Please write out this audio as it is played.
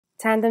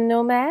Tandem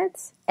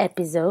Nomads,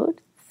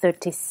 episode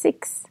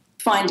 36.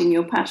 Finding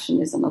your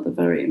passion is another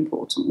very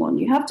important one.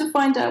 You have to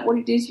find out what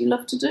it is you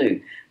love to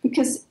do,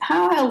 because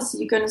how else are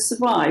you going to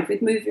survive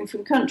with moving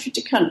from country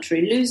to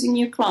country, losing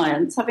your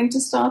clients, having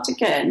to start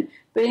again,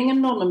 being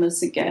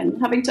anonymous again,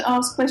 having to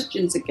ask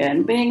questions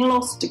again, being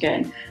lost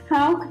again?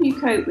 How can you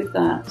cope with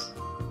that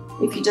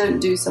if you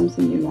don't do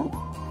something you love?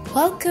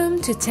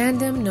 Welcome to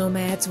Tandem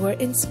Nomads, where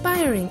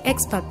inspiring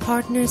expat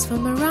partners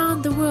from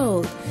around the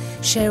world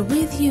share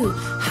with you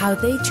how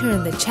they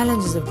turn the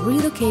challenges of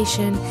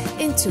relocation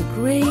into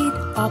great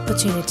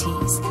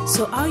opportunities.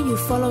 So are you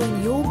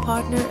following your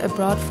partner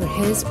abroad for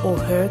his or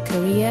her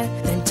career?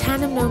 Then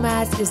Tandem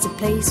Nomads is the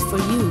place for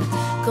you.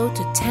 Go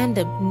to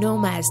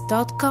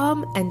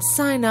tandemnomads.com and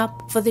sign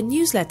up for the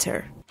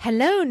newsletter.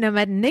 Hello,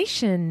 Nomad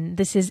Nation.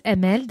 This is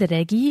Emel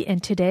Deregi,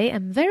 and today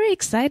I'm very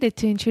excited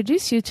to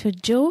introduce you to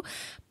Jo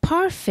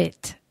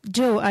Parfitt.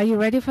 Jo, are you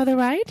ready for the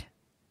ride?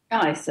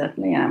 I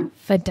certainly am.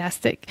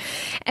 Fantastic.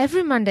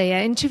 Every Monday,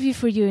 I interview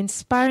for you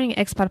inspiring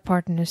expat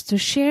partners to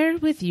share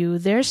with you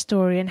their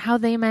story and how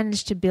they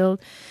managed to build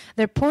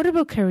their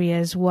portable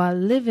careers while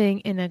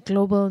living in a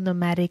global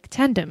nomadic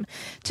tandem.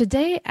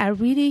 Today, I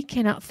really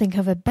cannot think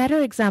of a better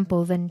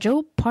example than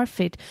Jo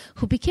Parfitt,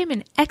 who became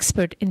an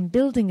expert in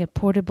building a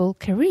portable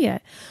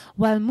career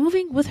while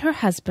moving with her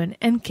husband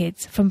and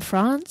kids from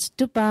France,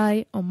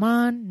 Dubai,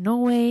 Oman,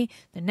 Norway,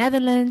 the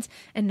Netherlands,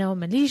 and now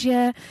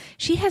Malaysia.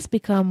 She has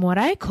become what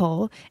I call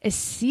a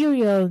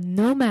serial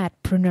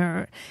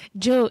nomadpreneur.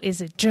 Jo is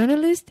a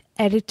journalist,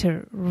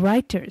 editor,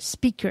 writer,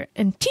 speaker,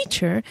 and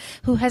teacher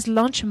who has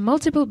launched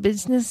multiple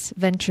business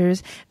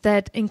ventures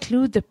that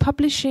include the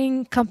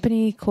publishing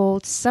company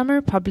called Summer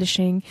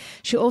Publishing.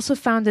 She also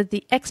founded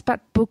the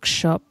Expat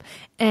Bookshop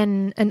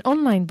and an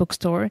online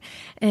bookstore.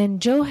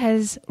 And Jo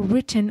has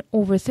written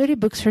over 30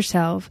 books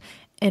herself.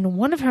 And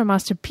one of her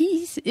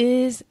masterpieces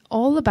is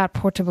all about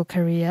portable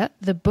career.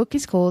 The book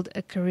is called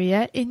A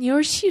Career in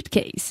Your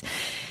Suitcase.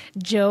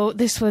 Jo,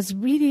 this was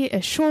really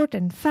a short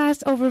and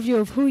fast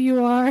overview of who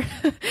you are.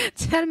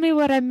 Tell me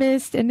what I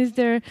missed, and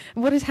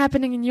what is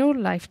happening in your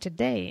life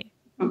today?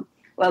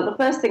 Well, the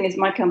first thing is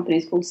my company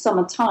is called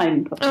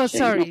Summertime Publishing. Oh,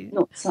 sorry.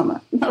 Not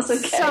summer. That's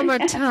okay.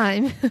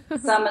 Summertime.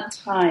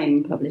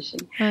 Summertime Publishing.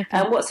 Okay.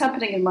 And what's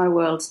happening in my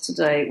world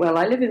today? Well,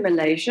 I live in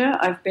Malaysia.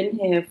 I've been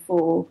here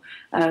for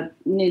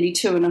nearly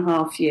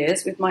 2.5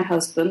 years with my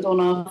husband on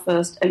our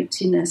first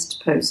empty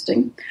nest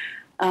posting.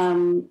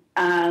 And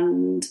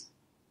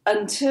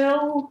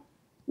until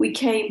we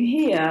came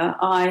here,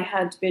 I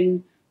had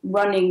been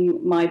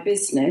running my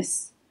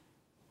business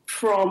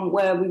from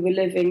where we were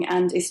living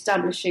and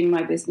establishing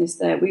my business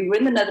there. We were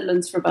in the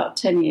Netherlands for about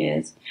 10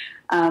 years,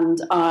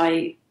 and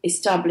I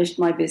established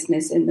my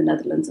business in the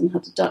Netherlands and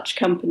had a Dutch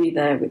company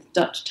there with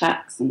Dutch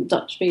tax and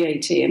Dutch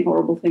VAT and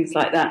horrible things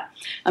like that.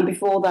 And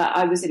before that,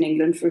 I was in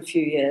England for a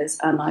few years,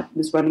 and I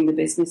was running the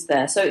business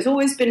there. So it's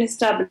always been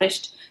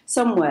established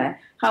somewhere.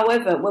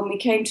 However, when we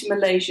came to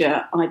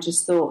Malaysia, I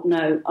just thought,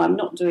 no, I'm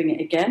not doing it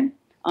again.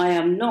 I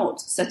am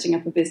not setting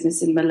up a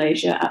business in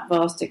Malaysia at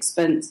vast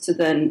expense to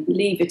then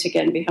leave it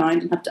again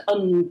behind and have to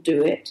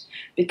undo it,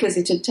 because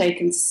it had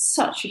taken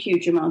such a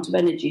huge amount of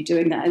energy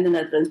doing that in the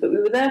Netherlands. But we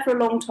were there for a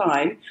long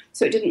time,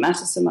 so it didn't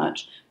matter so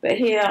much. But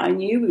here I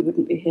knew we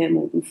wouldn't be here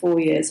more than 4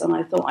 years, and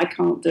I thought, I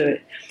can't do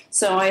it.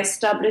 So I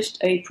established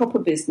a proper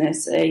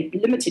business, a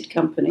limited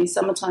company.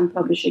 Summertime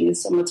Publishing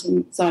is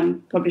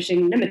Summertime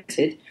Publishing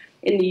Limited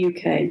in the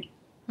UK.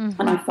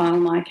 And I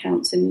filed my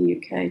accounts in the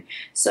UK.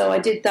 So I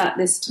did that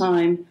this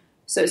time.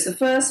 So it's the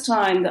first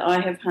time that I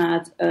have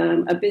had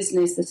a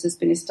business that has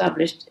been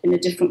established in a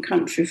different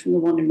country from the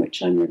one in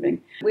which I'm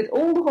living. With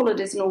all the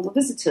holidays and all the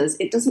visitors,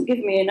 it doesn't give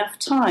me enough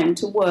time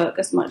to work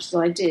as much as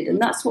I did. And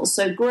that's what's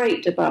so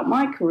great about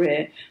my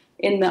career,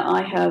 in that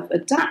I have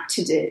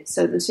adapted it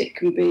so that it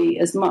can be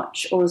as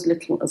much or as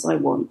little as I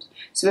want.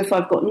 So if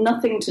I've got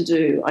nothing to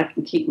do, I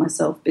can keep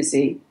myself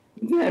busy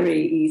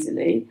very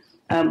easily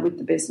with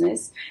the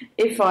business.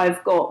 If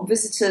I've got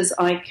visitors,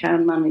 I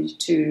can manage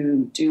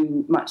to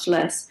do much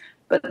less.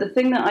 But the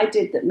thing that I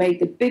did that made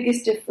the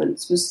biggest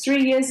difference was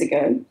 3 years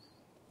ago,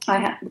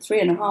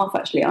 3.5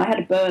 actually, I had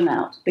a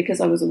burnout because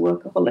I was a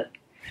workaholic.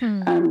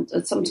 And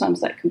sometimes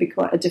that can be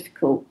quite a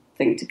difficult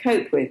thing to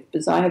cope with,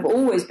 because I have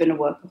always been a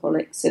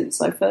workaholic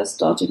since I first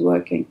started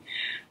working.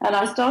 And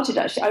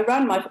I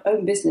ran my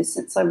own business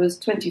since I was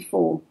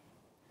 24.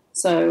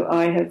 So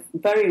I have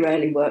very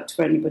rarely worked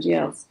for anybody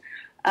else.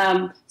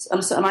 And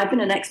I've been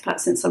an expat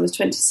since I was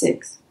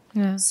 26.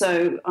 Yeah.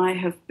 So I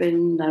have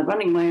been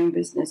running my own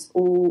business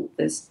all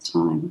this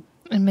time.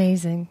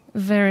 Amazing.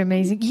 Very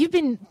amazing. You've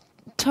been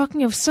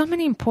talking of so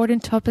many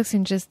important topics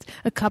in just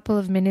a couple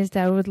of minutes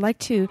that I would like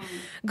to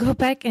go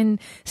back and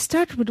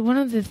start with one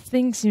of the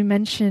things you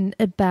mentioned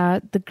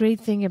about the great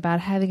thing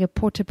about having a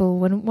portable.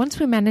 Once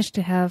we managed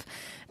to have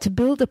to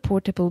build a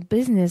portable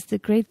business, the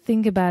great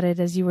thing about it,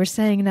 as you were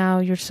saying now,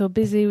 you're so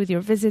busy with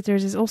your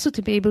visitors, is also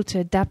to be able to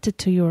adapt it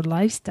to your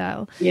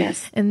lifestyle.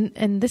 Yes.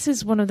 And this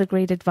is one of the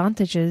great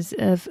advantages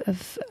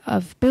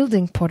of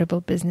building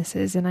portable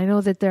businesses. And I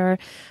know that there are,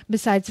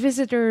 besides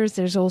visitors,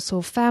 there's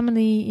also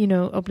family,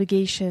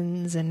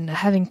 obligations and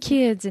having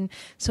kids. And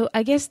so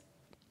I guess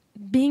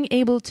being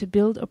able to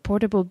build a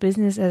portable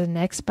business as an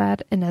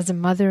expat and as a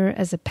mother,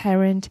 as a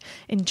parent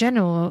in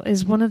general,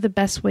 is one of the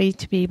best ways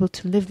to be able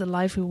to live the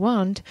life we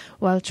want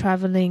while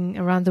traveling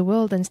around the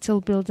world and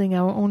still building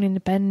our own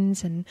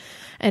independence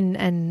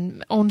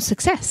and own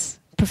success,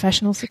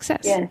 professional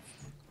success.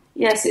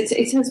 Yes,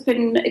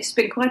 it's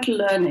been quite a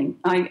learning.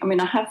 I mean,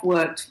 I have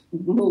worked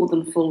more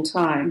than full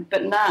time,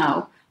 but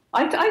now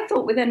I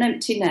thought with an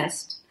empty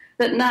nest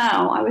that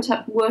now I would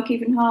have to work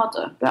even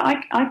harder. But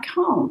I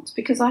can't,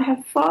 because I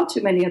have far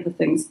too many other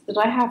things that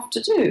I have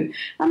to do.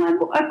 And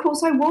of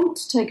course, I want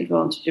to take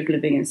advantage of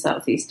living in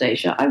Southeast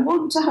Asia. I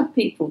want to have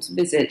people to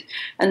visit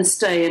and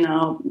stay in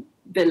our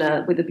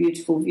villa with a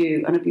beautiful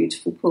view and a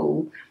beautiful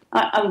pool,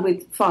 and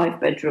with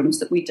 5 bedrooms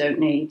that we don't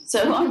need.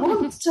 So I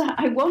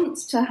want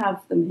to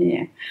have them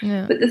here.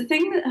 Yeah. But the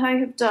thing that I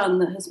have done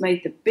that has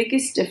made the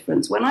biggest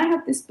difference, when I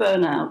had this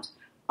burnout,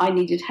 I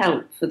needed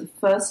help. For the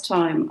first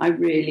time, I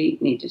really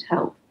needed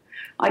help.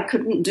 I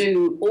couldn't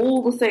do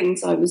all the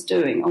things I was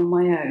doing on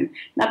my own.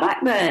 Now,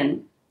 back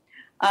then,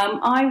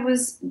 I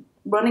was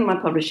running my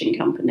publishing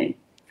company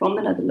from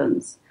the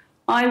Netherlands.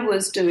 I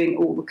was doing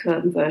all the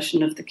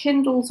conversion of the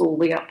Kindles, all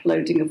the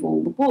uploading of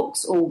all the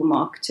books, all the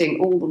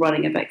marketing, all the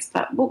running of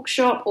Expat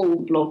Bookshop, all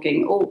the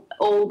blogging,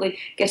 all the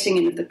getting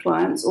in of the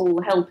clients, all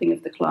the helping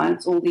of the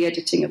clients, all the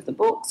editing of the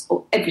books,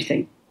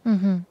 everything.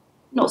 Mm-hmm.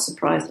 Not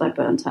surprised that I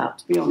burnt out,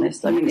 to be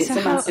honest. I mean, it's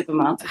a massive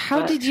amount.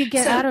 How did you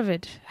get out of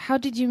it? How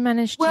did you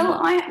manage to...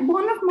 Well,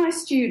 one of my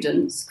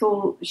students,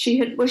 she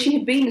had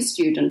been a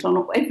student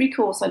on every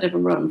course I'd ever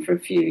run for a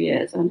few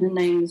years, and her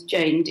name was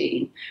Jane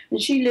Dean.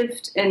 And she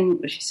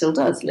she still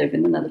does live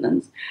in the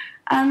Netherlands.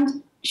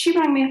 And she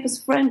rang me up as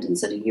a friend and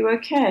said, "Are you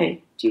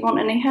okay? Do you want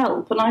any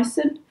help?" And I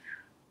said,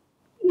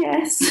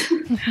 "Yes."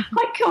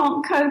 I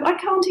can't cope. I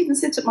can't even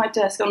sit at my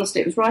desk.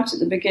 Honestly, it was right at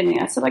the beginning.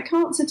 I said, "I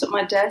can't sit at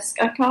my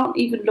desk. I can't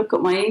even look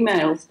at my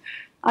emails.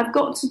 I've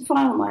got to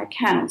file my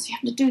accounts. You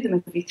have to do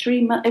them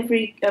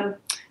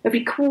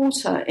every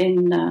quarter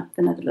in the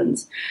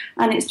Netherlands.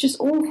 And it's just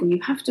awful. You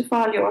have to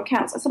file your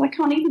accounts." I said, "I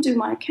can't even do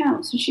my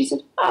accounts." And she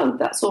said, "Oh,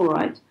 that's all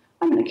right.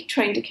 I'm a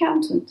trained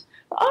accountant."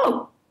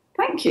 "Oh,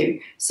 thank you."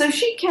 So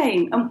she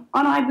came, and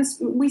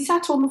we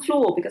sat on the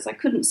floor because I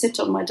couldn't sit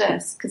on my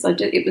desk because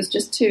it was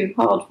just too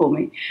hard for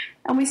me.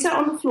 And we sat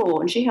on the floor,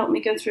 and she helped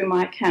me go through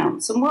my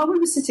accounts. And while we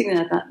were sitting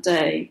there that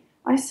day,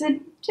 I said,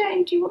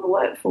 "Jane, do you want to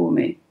work for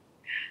me?"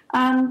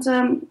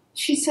 And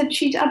she said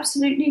she'd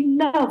absolutely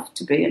love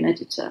to be an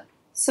editor.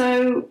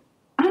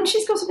 And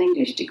she's got an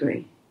English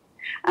degree.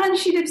 And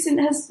she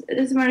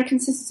has American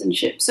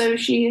citizenship. So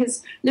she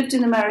has lived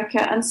in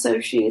America, and so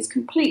she is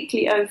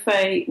completely au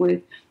fait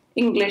with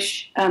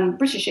English,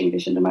 British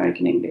English and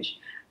American English.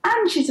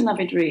 And she's an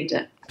avid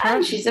reader.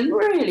 And she's a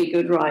really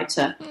good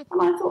writer.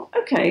 And I thought,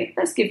 okay,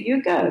 let's give you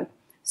a go.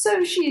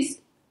 So she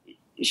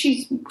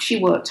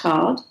worked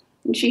hard,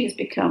 and she has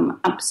become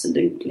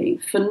absolutely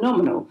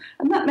phenomenal.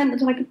 And that meant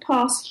that I could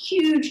pass a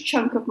huge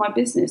chunk of my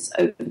business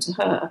over to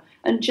her.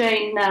 And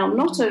Jane now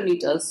not only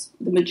does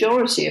the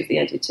majority of the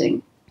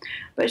editing,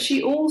 but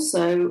she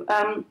also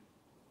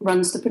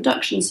runs the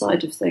production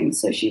side of things.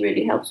 So she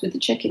really helps with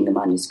checking the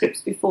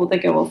manuscripts before they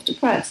go off to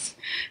press.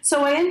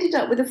 So I ended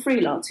up with a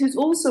freelance who's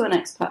also an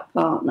expat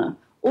partner,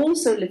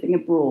 also living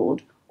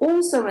abroad,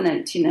 also an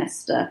empty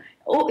nester,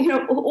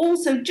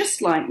 also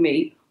just like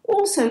me,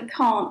 also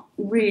can't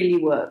really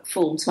work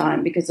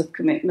full-time because of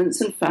commitments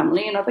and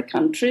family in other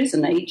countries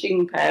and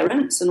ageing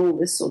parents and all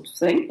this sort of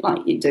thing,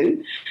 like you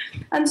do.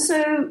 And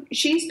so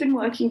she's been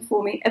working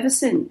for me ever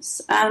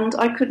since, and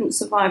I couldn't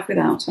survive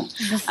without her.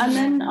 And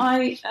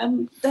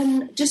then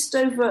then just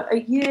over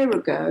a year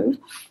ago,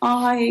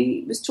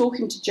 I was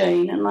talking to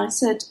Jane, and I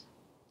said,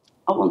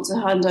 "I want to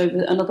hand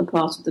over another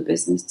part of the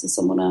business to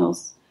someone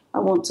else. I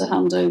want to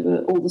hand over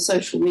all the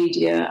social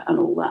media and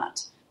all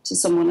that to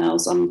someone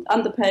else. I'm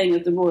underpaying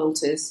of the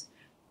royalties."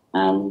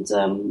 And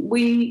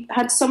we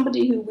had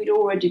somebody who we'd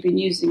already been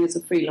using as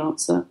a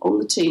freelancer on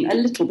the team a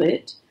little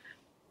bit.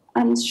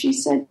 And she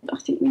said, "I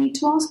think we need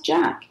to ask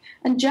Jack."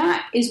 And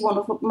Jack is one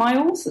of my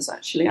authors,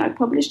 actually. I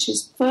published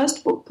his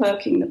first book,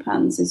 Perking the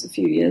Pansies, a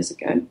few years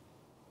ago.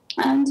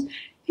 And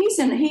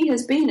he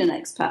has been an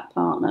expat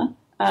partner,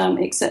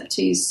 except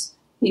he's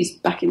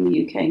back in the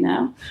UK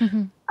now.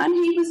 Mm-hmm.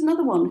 And he was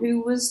another one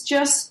who was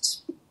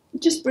just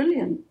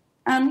brilliant.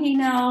 And he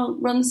now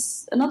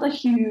runs another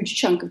huge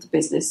chunk of the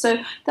business. So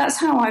that's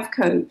how I've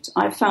coped.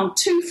 I've found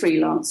 2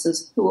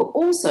 freelancers who are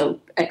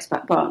also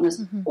expat partners,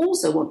 mm-hmm.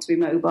 also want to be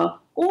mobile,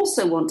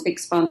 also want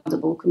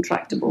expandable,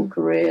 contractable mm-hmm.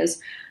 careers,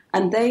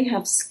 and they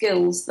have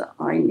skills that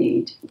I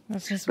need.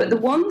 But the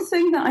one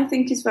thing that I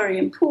think is very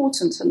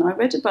important, and I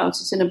read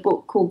about it in a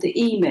book called The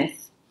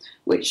E-Myth,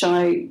 which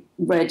I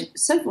read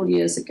several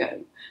years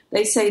ago.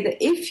 They say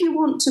that if you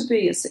want to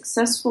be a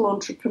successful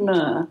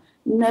entrepreneur,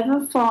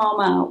 never farm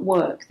out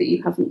work that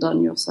you haven't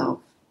done yourself.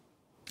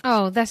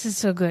 Oh, this is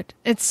so good.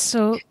 It's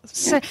so,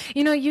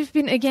 you've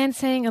been again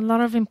saying a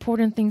lot of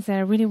important things that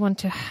I really want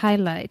to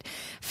highlight.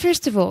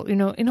 First of all,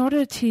 in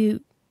order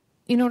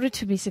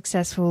to be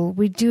successful,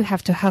 we do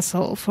have to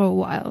hustle for a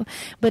while.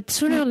 But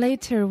sooner or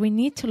later, we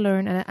need to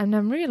learn, and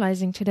I'm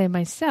realizing today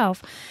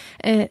myself,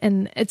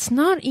 and it's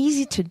not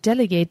easy to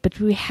delegate, but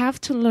we have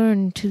to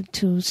learn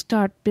to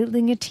start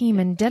building a team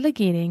and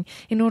delegating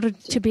in order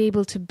to be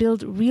able to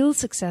build real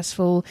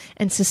successful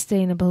and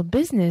sustainable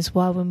business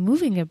while we're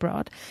moving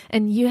abroad.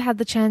 And you had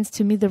the chance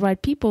to meet the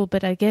right people,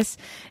 but I guess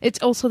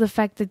it's also the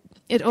fact that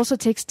it also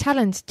takes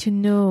talent to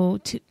know,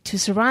 to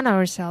surround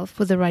ourselves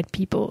with the right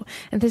people.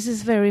 And this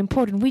is very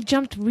important. We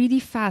jumped really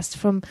fast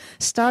from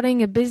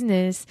starting a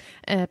business,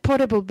 a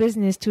portable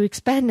business, to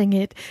expanding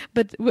it.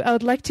 But I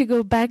would like to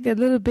go back a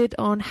little bit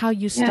on how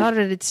you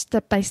started it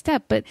step by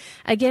step. But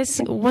I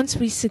guess once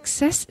we're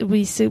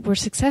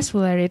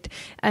successful at it,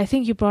 I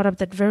think you brought up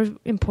that very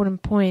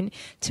important point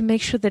to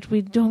make sure that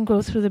we don't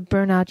go through the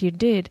burnout you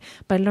did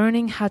by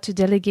learning how to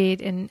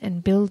delegate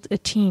and build a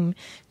team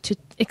to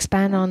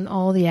expand on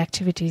all the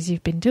activities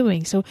you've been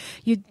doing. So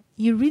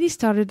you really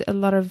started a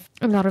lot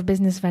of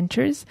business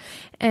ventures,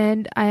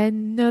 and I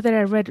know that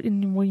I read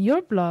in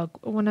your blog,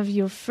 one of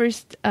your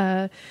first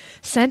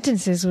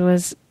sentences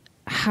was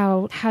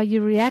how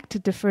you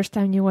reacted the first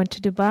time you went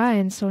to Dubai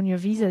and saw on your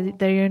visa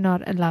that you're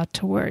not allowed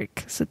to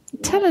work. So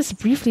tell us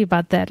briefly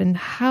about that and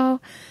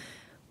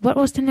what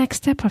was the next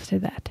step after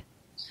that?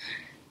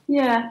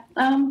 Yeah,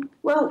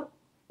 well,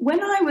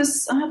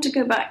 I have to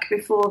go back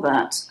before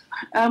that.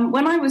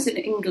 When I was in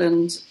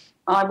England,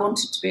 I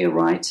wanted to be a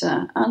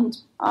writer, and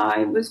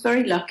I was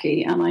very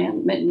lucky, and I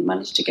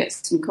managed to get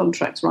some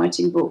contracts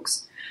writing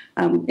books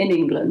in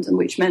England, and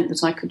which meant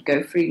that I could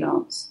go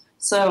freelance.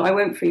 So I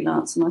went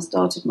freelance, and I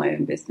started my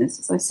own business,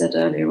 as I said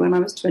earlier, when I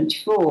was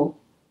 24.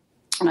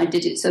 And I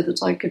did it so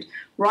that I could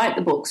write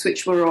the books,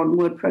 which were on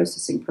word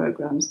processing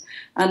programs.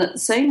 And at the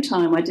same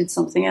time, I did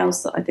something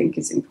else that I think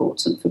is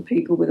important for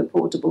people with a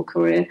portable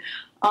career.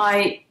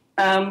 I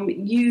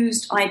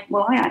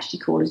actually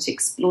call it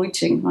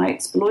exploiting. I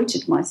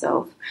exploited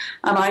myself.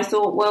 And I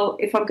thought, well,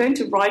 if I'm going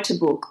to write a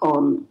book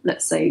on,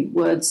 let's say,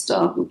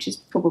 WordStar, which is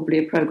probably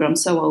a program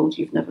so old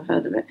you've never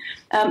heard of it.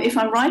 If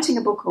I'm writing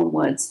a book on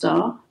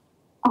WordStar,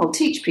 I'll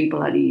teach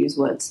people how to use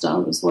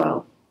WordStar as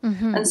well.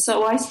 Mm-hmm. And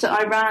so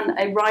I ran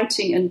a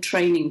writing and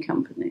training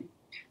company.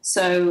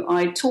 So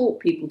I taught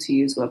people to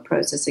use word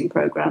processing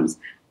programs,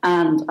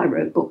 and I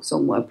wrote books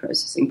on word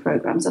processing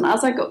programs. And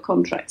as I got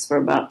contracts for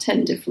about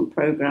 10 different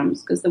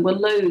programs, because there were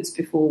loads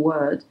before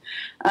Word,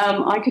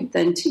 I could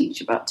then teach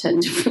about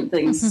 10 different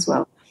things as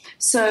well.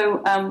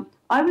 So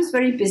I was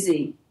very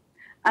busy.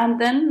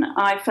 And then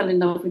I fell in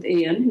love with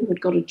Ian, who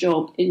had got a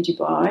job in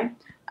Dubai.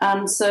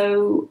 And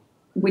so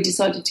we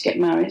decided to get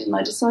married, and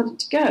I decided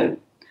to go.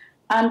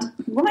 And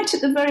right at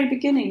the very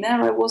beginning,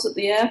 there I was at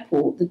the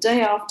airport the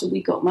day after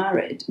we got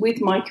married with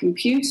my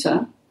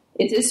computer.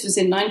 This was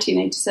in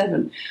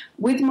 1987.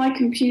 With my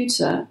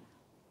computer,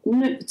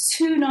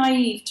 too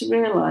naive to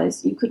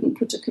realise you couldn't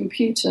put a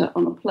computer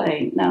on a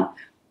plane. Now,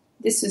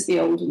 this is the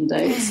olden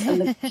days,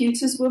 and the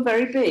computers were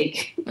very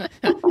big.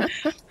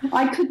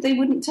 They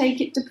wouldn't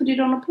take it to put it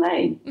on a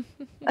plane.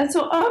 I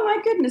thought, oh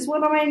my goodness,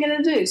 what am I going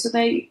to do? So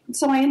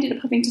I ended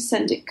up having to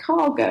send it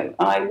cargo.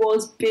 I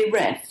was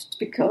bereft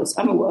because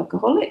I'm a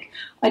workaholic.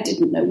 I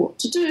didn't know what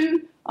to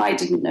do. I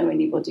didn't know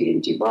anybody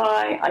in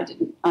Dubai.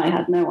 I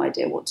had no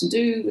idea what to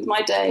do with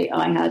my day.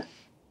 I had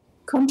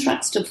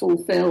contracts to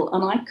fulfill,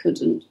 and I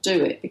couldn't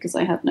do it because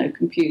I had no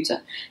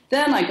computer.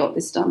 Then I got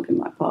this stamp in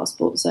my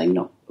passport saying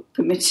not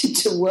permitted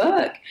to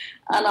work,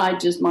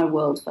 and my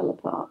world fell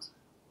apart.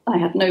 I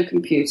had no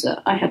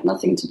computer. I had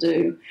nothing to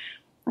do.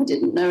 I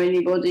didn't know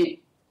anybody,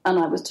 and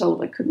I was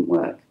told I couldn't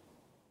work.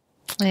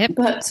 Yep.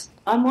 But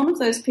I'm one of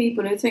those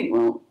people who think,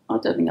 well, I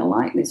don't think I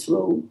like this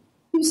rule.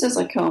 Who says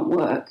I can't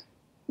work?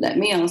 Let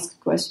me ask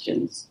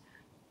questions.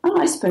 And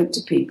I spoke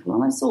to people,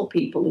 and I saw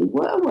people who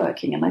were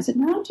working, and I said,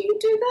 how do you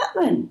do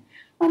that then?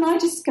 And I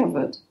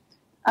discovered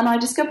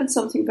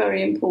something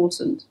very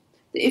important,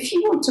 that if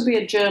you want to be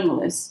a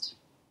journalist,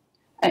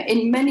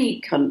 in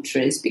many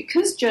countries,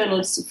 because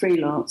journalists are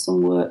freelance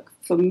and work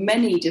for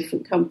many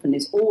different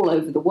companies all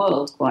over the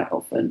world quite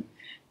often,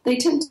 they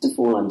tend to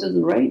fall under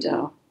the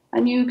radar.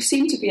 And you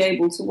seem to be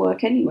able to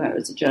work anywhere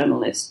as a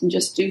journalist and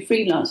just do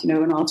freelance,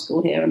 an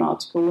article here, an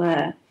article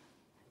there.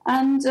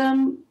 And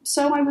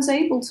so I was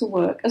able to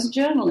work as a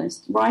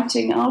journalist,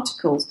 writing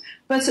articles.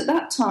 But at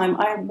that time,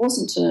 I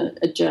wasn't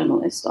a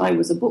journalist. I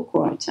was a book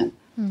writer.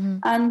 Mm-hmm.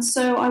 And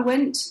so I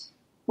went...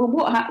 Well,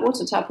 what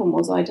had happened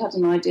was I'd had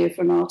an idea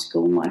for an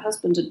article. My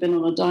husband had been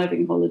on a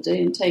diving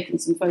holiday and taken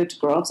some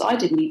photographs. I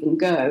didn't even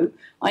go.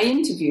 I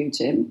interviewed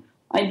him.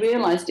 I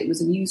realised it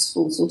was a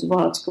useful sort of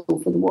article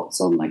for the What's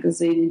On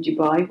magazine in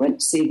Dubai. Went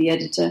to see the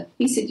editor.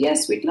 He said,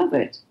 yes, we'd love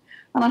it.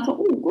 And I thought,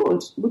 oh,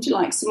 good. Would you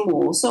like some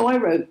more? So I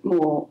wrote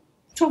more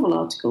travel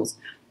articles.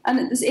 And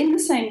it was in the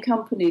same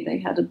company, they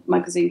had a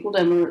magazine called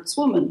Emirates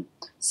Woman.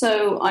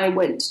 So I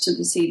went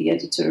to see the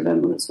editor of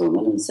Emirates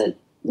Woman and said,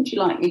 would you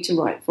like me to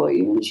write for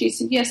you? And she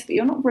said, yes, but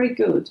you're not very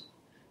good.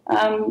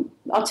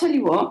 I'll tell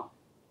you what,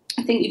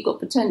 I think you've got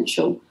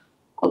potential.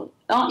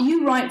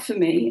 You write for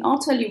me, I'll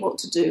tell you what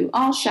to do,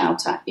 I'll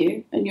shout at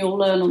you, and you'll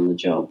learn on the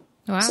job.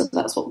 Wow. So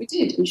that's what we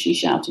did, and she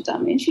shouted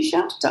at me, and she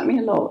shouted at me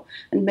a lot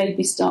and made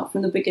me start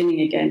from the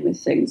beginning again with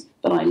things,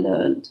 but I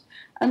learned.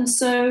 And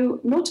so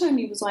not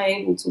only was I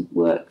able to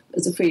work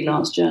as a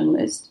freelance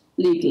journalist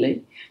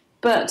legally,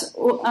 but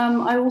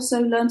I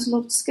also learned a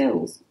lot of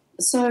skills.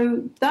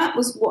 So that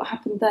was what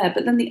happened there.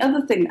 But then the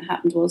other thing that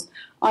happened was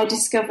I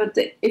discovered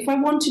that if I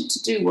wanted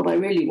to do what I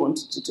really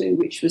wanted to do,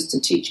 which was to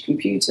teach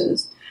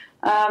computers,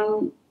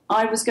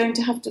 I was going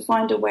to have to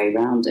find a way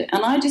around it.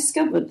 And I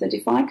discovered that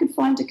if I could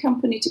find a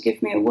company to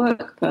give me a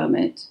work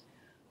permit,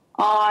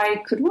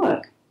 I could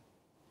work.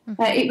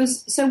 It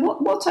was so.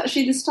 What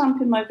actually the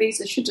stamp in my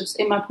visa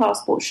in my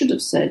passport should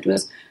have said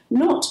was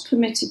not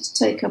permitted to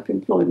take up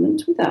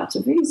employment without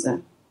a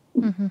visa.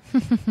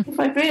 If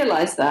I'd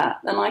realised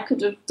that, then I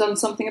could have done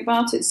something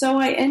about it. So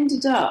I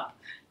ended up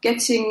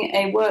getting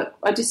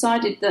I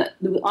decided that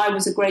I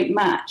was a great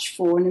match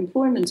for an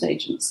employment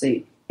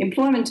agency.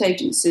 Employment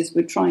agencies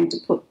were trying to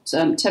put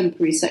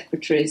temporary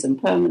secretaries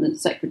and permanent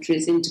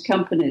secretaries into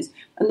companies,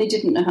 and they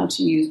didn't know how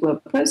to use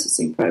word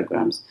processing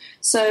programs.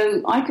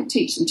 So I could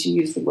teach them to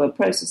use the word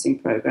processing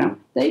program.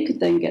 They could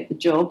then get the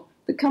job.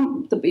 The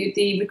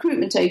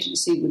recruitment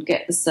agency would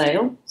get the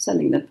sale,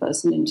 selling the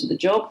person into the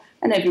job,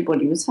 and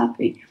everybody was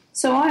happy.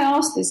 So I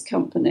asked this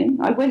company,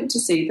 I went to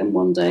see them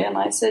one day, and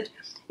I said,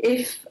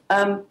 if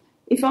I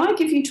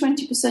give you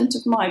 20%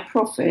 of my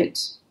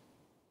profit,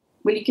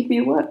 will you give me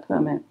a work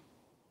permit?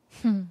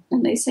 And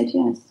they said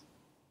yes.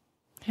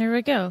 Here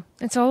we go.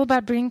 It's all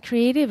about being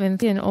creative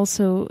and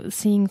also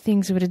seeing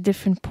things with a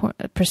different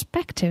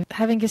perspective.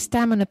 Having a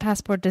stamp on a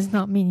passport does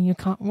not mean you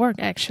can't work,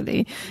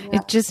 actually. Yeah.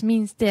 It just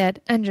means that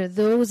under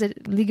those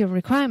legal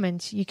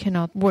requirements, you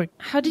cannot work.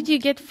 How did you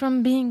get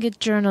from being a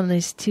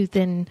journalist to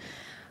then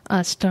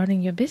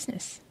starting your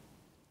business?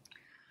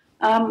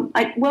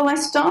 I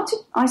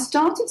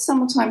started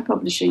Summertime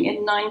Publishing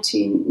in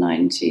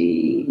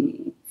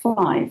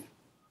 1995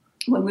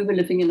 when we were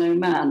living in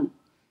Oman.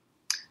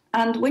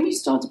 And when you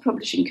start a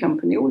publishing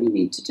company, all you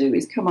need to do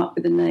is come up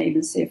with a name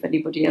and see if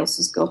anybody else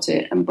has got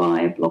it and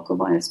buy a block of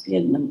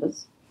ISBN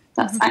numbers.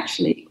 That's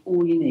actually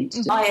all you need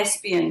to do.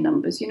 ISBN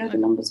numbers, the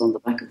numbers on the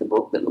back of the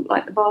book that look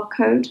like the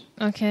barcode.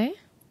 Okay.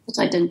 That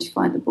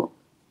identify the book.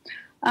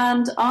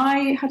 And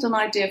I had an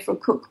idea for a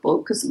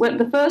cookbook, because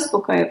the first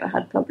book I ever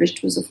had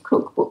published was a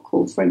cookbook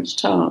called French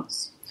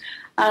Tarts.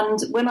 And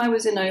when I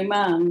was in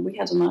Oman, I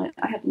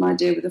had an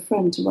idea with a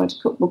friend to write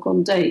a cookbook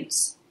on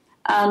dates,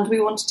 and we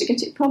wanted to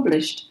get it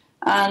published.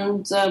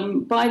 And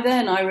by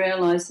then I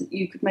realised that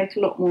you could make a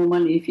lot more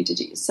money if you did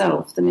it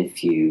yourself than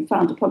if you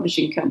found a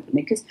publishing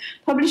company. Because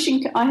I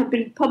had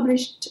been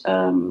published,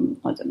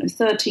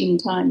 13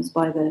 times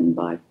by then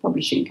by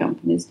publishing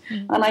companies.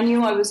 And I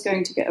knew I was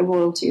going to get a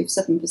royalty of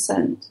 7%.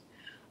 And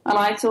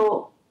I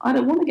thought, I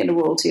don't want to get a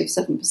royalty of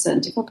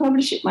 7%. If I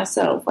publish it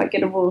myself, I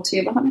get a royalty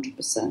of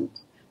 100%.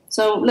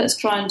 So let's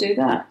try and do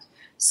that.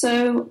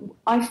 So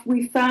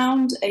we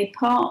found a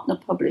partner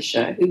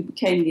publisher who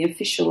became the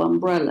official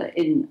umbrella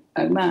in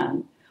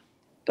Oman.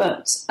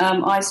 But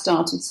I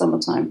started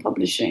Summertime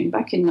Publishing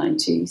back in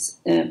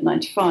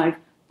 1995,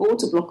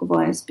 bought a block of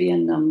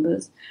ISBN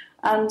numbers.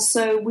 And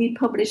so we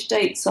published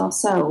dates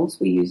ourselves.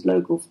 We used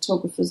local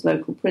photographers,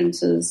 local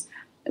printers,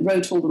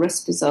 wrote all the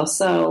recipes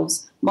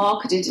ourselves,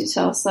 marketed it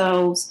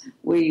ourselves.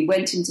 We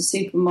went into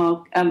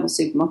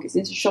supermarkets,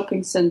 into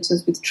shopping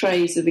centres with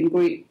trays of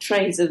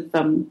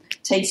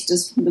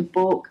tasters from the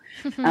book.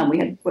 And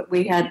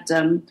we had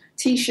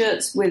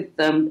T-shirts with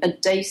a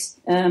taste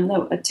of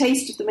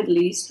the Middle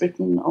East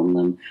written on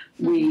them.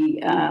 We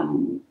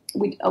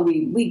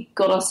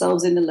got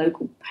ourselves in the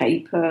local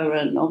paper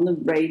and on the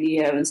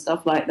radio and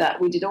stuff like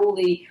that. We did all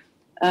the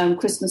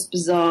Christmas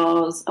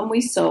bazaars, and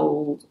we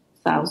sold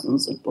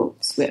thousands of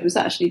books. It was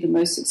actually the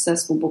most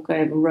successful book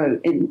I ever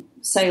wrote in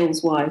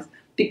sales-wise,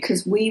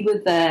 because we were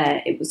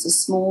there. It was a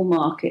small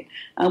market,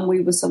 and we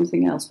were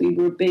something else. We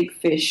were a big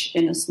fish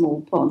in a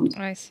small pond.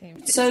 I see.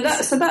 So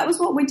that was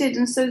what we did.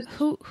 And so,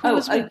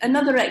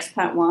 another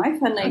expat wife.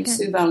 Her name's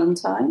Sue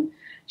Valentine.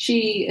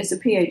 She is a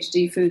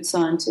PhD food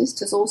scientist.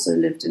 Has also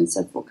lived in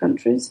several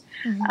countries,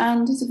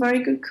 and is a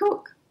very good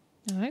cook.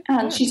 Right.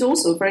 And she's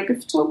also a very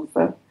good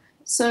photographer.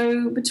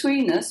 So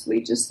between us,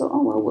 we just thought,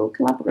 we'll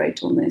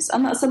collaborate on this.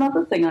 And that's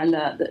another thing I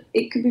learned, that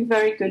it could be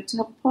very good to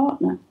have a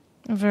partner.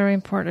 Very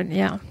important,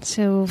 yeah.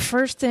 So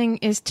first thing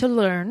is to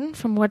learn.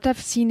 From what I've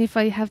seen, if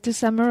I have to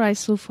summarize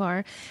so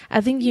far,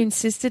 I think you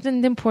insisted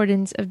on the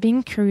importance of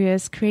being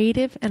curious,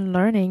 creative, and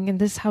learning. And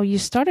this is how you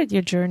started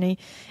your journey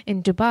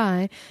in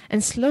Dubai.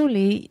 And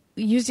slowly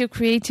use your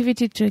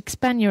creativity to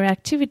expand your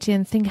activity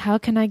and think, how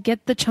can I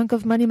get the chunk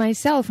of money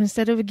myself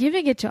instead of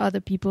giving it to other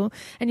people?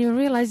 And you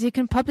realize you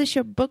can publish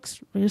your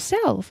books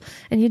yourself.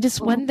 And you just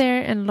went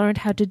there and learned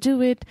how to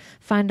do it,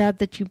 find out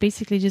that you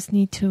basically just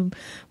need to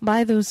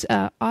buy those,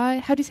 how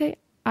do you say?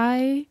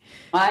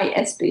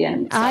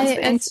 ISBN.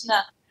 ISBN.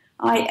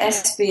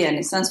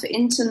 It stands for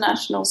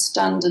International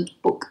Standard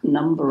Book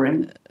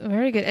Numbering.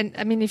 Very good. And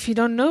I mean, if you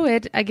don't know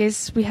it, I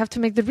guess we have to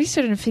make the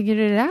research and figure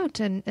it out.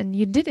 And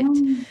you did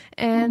it.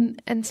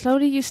 And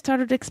slowly you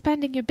started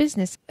expanding your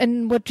business.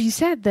 And what you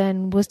said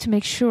then was to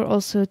make sure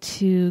also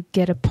to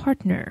get a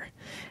partner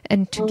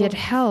and to get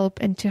help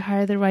and to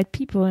hire the right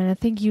people. And I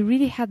think you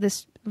really had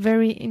this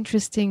very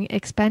interesting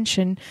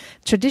expansion,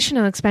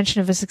 traditional expansion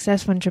of a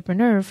successful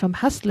entrepreneur, from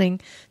hustling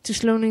to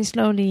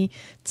slowly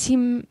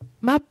team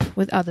up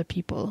with other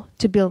people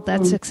to build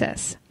that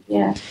success.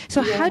 Yeah.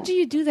 So how do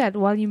you do that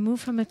while you move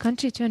from a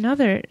country to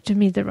another to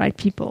meet the right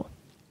people?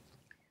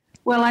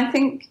 Well, I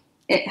think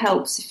it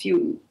helps if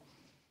you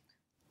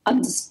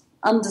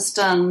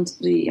understand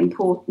the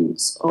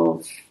importance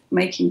of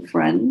making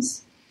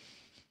friends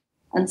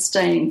and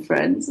staying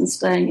friends and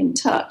staying in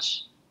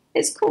touch.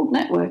 It's called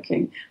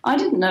networking. I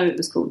didn't know it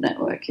was called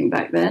networking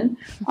back then.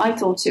 I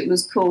thought it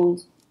was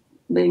called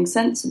being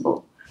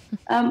sensible.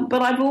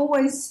 But I've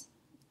always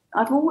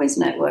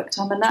networked.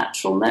 I'm a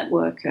natural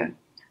networker.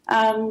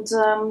 And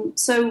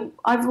so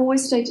I've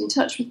always stayed in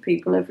touch with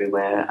people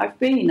everywhere I've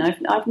been.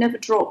 I've never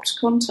dropped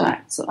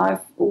contact.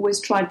 I've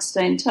always tried to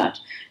stay in touch.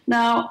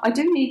 Now, I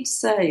do need to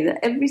say that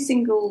every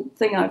single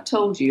thing I've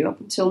told you up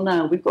until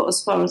now, we've got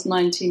as far as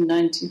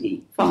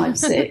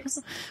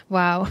 1995-6.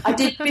 Wow. I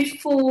did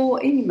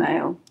before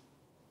email.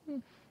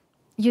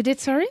 You did,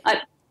 sorry?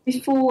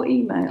 Before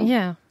email.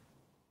 Yeah.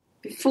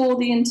 Before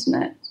the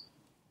internet.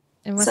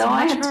 So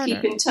I had to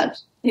keep in touch.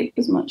 It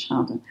was much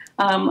harder.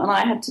 And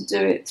I had to do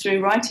it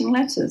through writing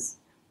letters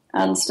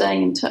and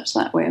staying in touch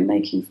that way and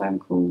making phone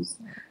calls.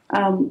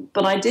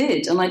 But I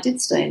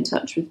did stay in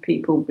touch with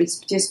people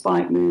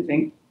despite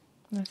moving.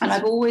 And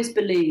I've always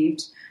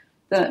believed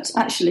that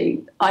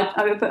actually,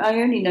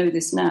 I only know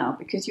this now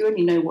because you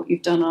only know what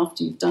you've done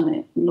after you've done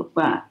it and look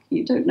back.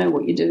 You don't know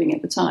what you're doing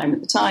at the time.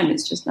 At the time,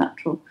 it's just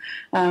natural.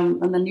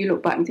 And then you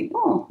look back and think,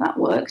 oh, that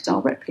worked.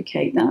 I'll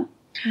replicate that.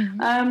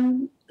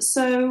 Mm-hmm.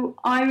 So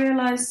I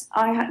realised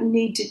I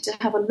needed to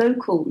have a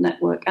local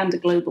network and a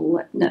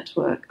global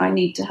network. I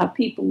need to have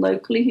people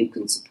locally who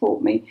can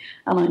support me,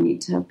 and I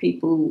need to have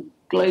people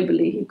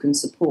globally who can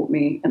support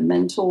me and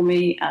mentor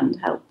me and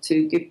help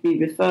to give me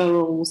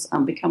referrals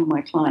and become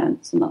my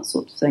clients and that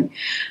sort of thing.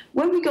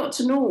 When we got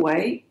to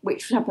Norway,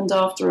 which happened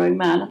after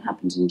Oman and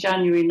happened in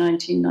January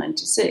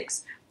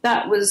 1996,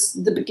 that was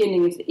the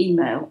beginning of the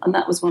email, and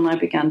that was when I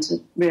began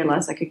to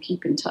realise I could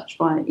keep in touch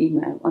via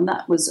email, and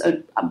that was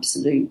an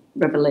absolute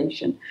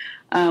revelation.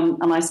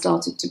 And I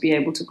started to be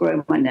able to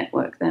grow my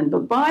network then.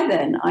 But by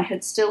then, I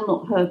had still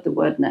not heard the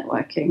word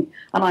networking,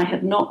 and I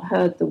had not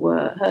heard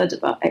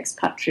about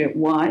expatriate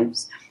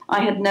wives.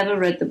 I had never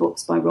read the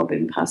books by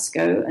Robin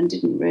Pascoe and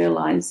didn't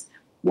realise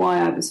why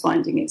I was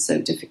finding it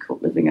so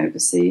difficult living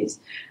overseas.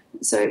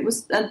 So it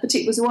was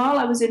while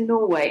I was in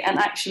Norway, and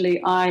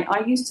actually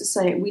I used to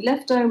say we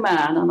left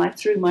Oman and I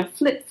threw my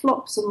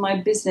flip-flops and my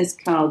business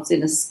cards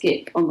in a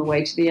skip on the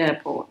way to the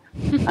airport,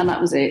 and that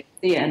was it,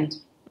 the end.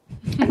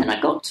 And then I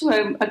got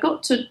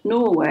to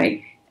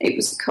Norway. It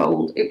was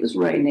cold, it was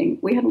raining,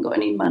 we hadn't got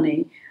any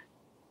money.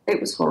 It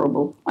was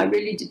horrible. I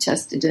really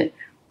detested it.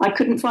 I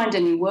couldn't find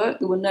any work.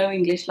 There were no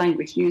English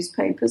language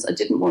newspapers. I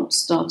didn't want to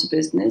start a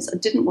business. I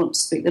didn't want to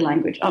speak the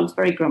language. I was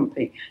very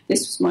grumpy.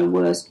 This was my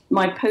worst,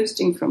 my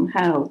posting from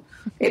hell.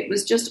 It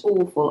was just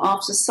awful.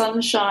 After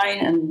sunshine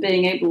and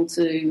being able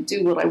to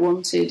do what I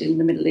wanted in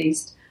the Middle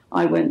East,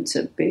 I went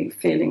to be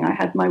feeling I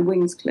had my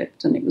wings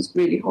clipped, and it was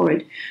really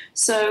horrid.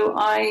 So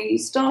I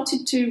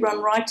started to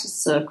run writers'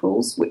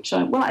 circles,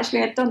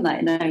 actually I'd done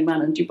that in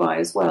Oman and Dubai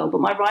as well, but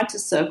my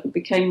writers' circle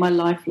became my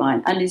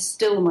lifeline and is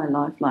still my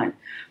lifeline.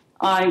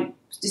 I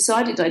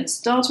decided I'd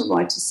start a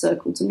writer's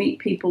circle to meet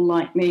people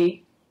like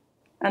me,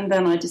 and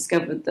then I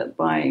discovered that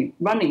by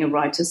running a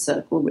writer's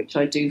circle, which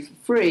I do for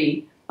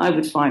free, I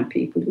would find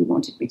people who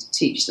wanted me to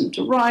teach them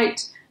to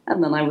write,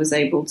 and then I was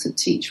able to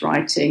teach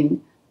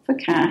writing for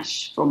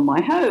cash from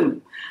my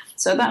home.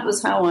 So that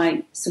was how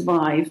I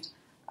survived,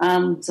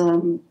 and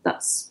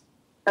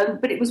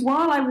but it was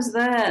while I was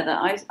there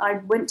that I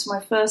went to my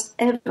first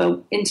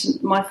ever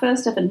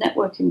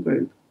networking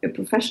group, a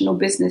professional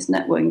business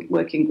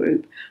networking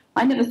group.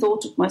 I never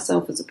thought of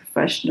myself as a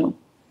professional,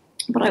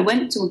 but I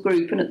went to a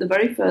group, and at the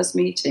very first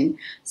meeting,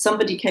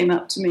 somebody came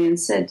up to me and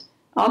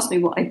asked me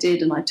what I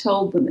did, and I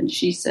told them, and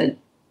she said,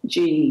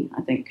 "Gee,"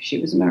 I think she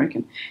was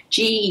American,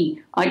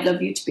 "Gee, I'd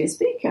love you to be a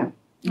speaker.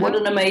 What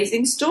an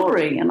amazing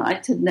story." And I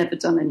had never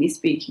done any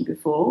speaking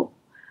before,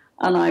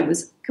 and I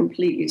was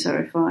completely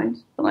terrified.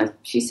 And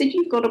she said,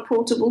 "You've got a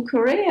portable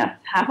career."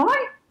 Have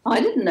I? I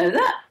didn't know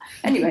that.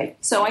 Anyway,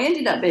 so I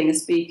ended up being a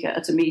speaker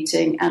at a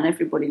meeting, and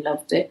everybody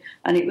loved it.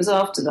 And it was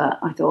after that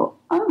I thought,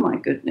 oh my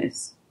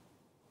goodness,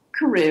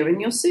 career in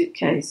your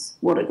suitcase.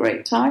 What a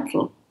great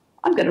title.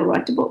 I'm going to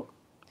write a book.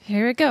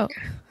 Here we go.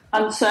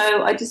 And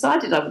so I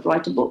decided I would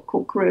write a book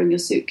called Career in Your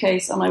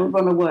Suitcase, and I would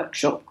run a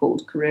workshop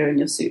called Career in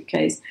Your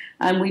Suitcase.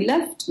 And we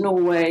left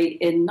Norway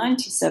in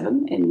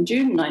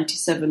June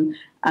 97,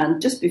 and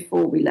just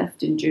before we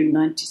left in June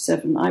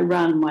 97, I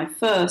ran my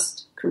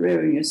first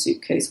Career in Your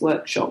Suitcase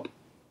workshop.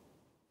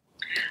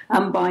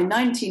 And by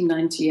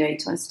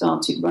 1998, I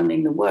started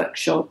running the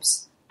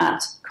workshops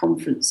at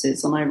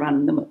conferences, and I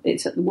ran them.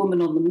 It's at the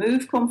Woman on the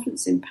Move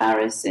conference in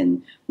Paris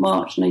in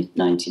March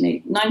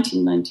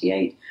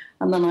 1998.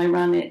 And then I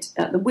ran it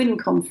at the WIN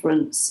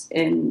conference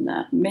in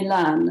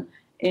Milan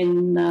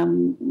in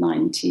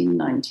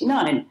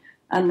 1999.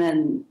 And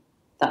then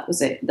that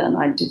was it. Then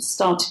I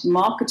started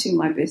marketing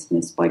my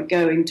business by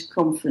going to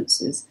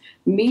conferences,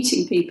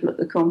 meeting people at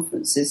the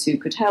conferences who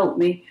could help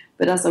me.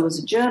 But as I was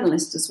a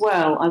journalist as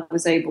well, I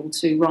was able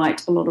to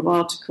write a lot of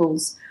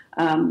articles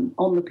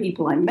on the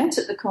people I met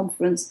at the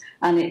conference.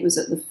 And it was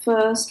at the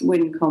first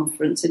WIN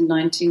conference in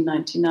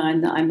 1999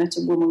 that I met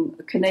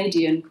a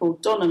Canadian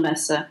called Donna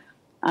Messer,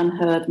 and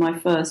heard my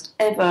first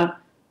ever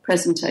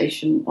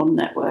presentation on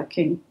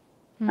networking.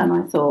 And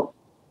I thought,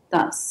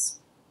 that's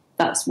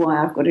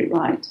why I've got it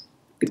right,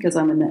 because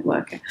I'm a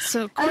networker.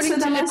 So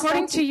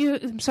according to you,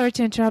 I'm sorry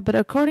to interrupt, but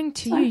according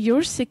to you,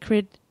 your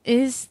secret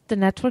is the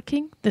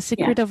networking, the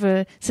secret of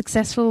a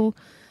successful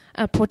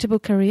portable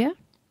career?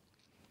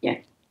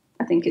 Yeah,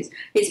 I think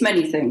it's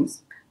many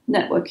things.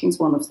 Networking's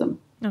one of them.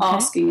 Okay.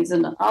 Asking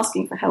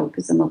for help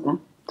is another.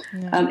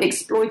 Yeah.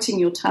 Exploiting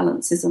your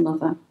talents is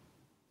another.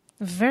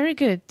 Very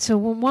good. So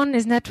one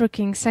is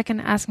networking, second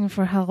asking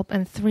for help,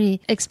 and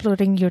three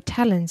exploiting your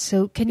talents.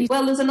 So can you?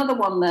 Well, there's another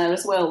one there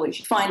as well,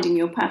 which finding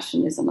your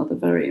passion is another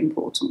very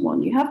important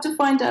one. You have to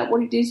find out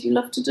what it is you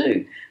love to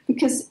do,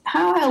 because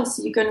how else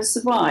are you going to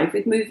survive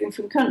with moving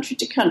from country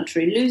to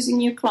country, losing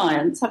your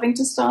clients, having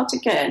to start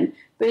again,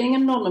 being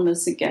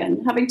anonymous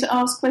again, having to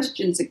ask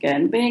questions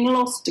again, being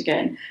lost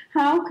again?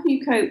 How can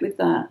you cope with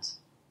that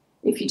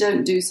if you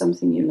don't do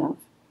something you love?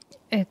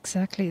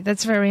 Exactly.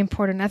 That's very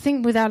important. I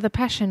think without the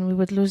passion, we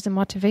would lose the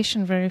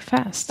motivation very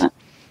fast.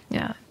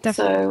 Yeah,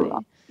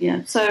 definitely.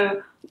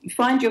 So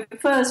find your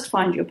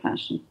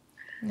passion.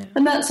 Yeah.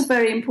 And that's a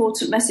very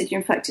important message.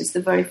 In fact, it's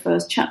the very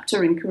first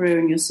chapter in Career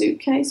in Your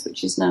Suitcase,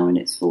 which is now in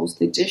its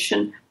 4th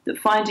edition, that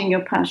finding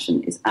your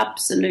passion is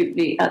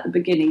absolutely at the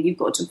beginning. You've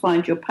got to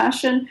find your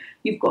passion.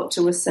 You've got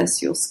to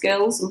assess your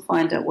skills and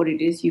find out what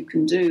it is you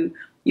can do.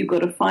 You've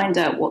got to find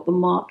out what the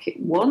market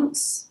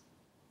wants.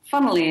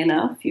 Funnily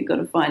enough, you've got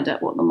to find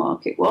out what the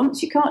market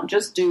wants. You can't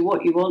just do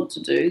what you want to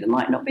do. There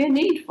might not be a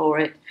need for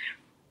it.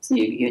 So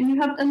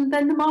and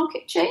then the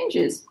market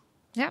changes.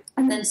 Yeah.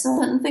 And then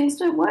certain things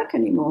don't work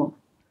anymore.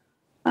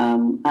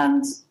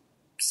 And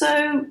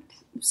so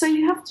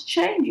you have to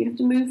change. You have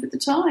to move with the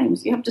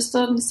times. You have to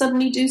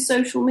suddenly do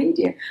social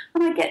media.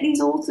 And I get these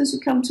authors who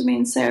come to me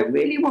and say, I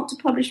really want to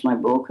publish my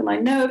book, and I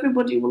know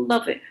everybody will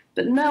love it.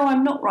 But no,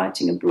 I'm not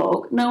writing a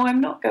blog. No, I'm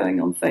not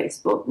going on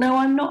Facebook. No,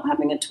 I'm not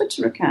having a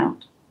Twitter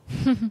account.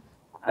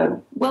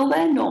 Well,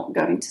 they're not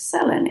going to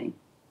sell any.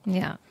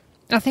 Yeah.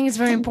 I think it's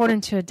very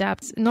important to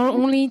adapt, not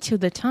only to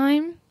the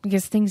time,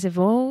 because things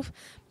evolve,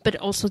 but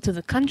also to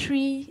the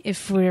country.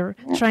 If we're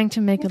trying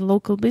to make a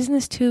local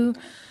business too,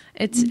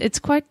 it's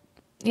quite,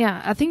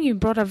 I think you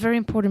brought up very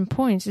important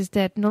points, is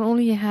that not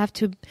only you have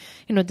to,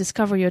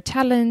 discover your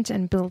talent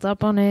and build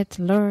up on it,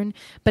 learn,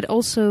 but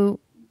also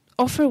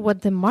offer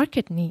what the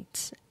market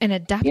needs and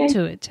adapt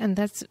to it. And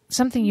that's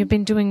something you've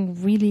been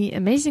doing really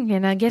amazingly.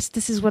 And I guess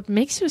this is what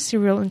makes you a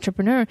serial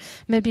entrepreneur,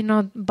 maybe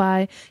not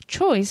by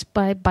choice,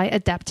 but by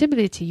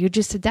adaptability. You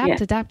just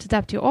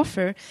adapt your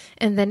offer,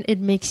 and then it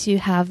makes you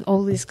have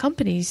all these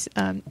companies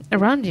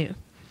around you.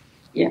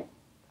 Yeah,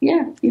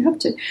 you have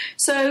to.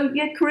 So,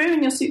 Career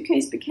in Your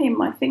Suitcase became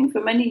my thing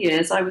for many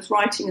years. I was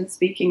writing and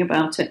speaking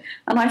about it,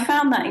 and I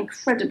found that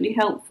incredibly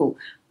helpful.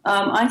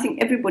 I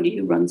think everybody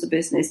who runs a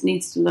business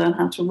needs to learn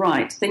how to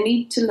write. They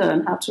need to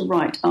learn how to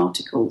write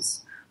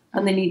articles,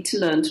 and they need to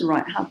learn to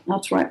write how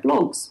to write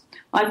blogs.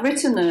 I've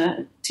written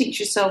a Teach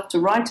Yourself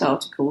to Write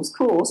Articles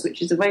course, which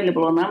is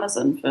available on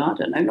Amazon for, I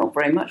don't know, not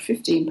very much,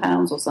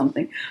 £15 or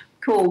something,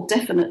 called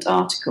Definite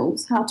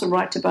Articles, How to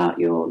Write About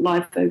Your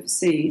Life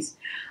Overseas.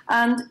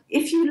 And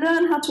if you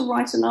learn how to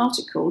write an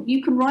article,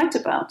 you can write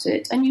about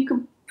it, and you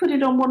can put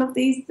it on one of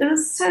these. There are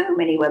so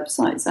many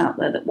websites out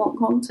there that want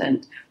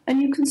content, and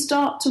you can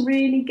start to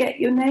really get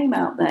your name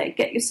out there,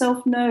 get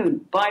yourself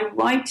known by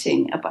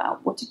writing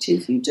about what it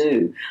is you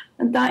do.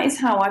 And that is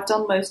how I've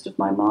done most of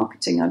my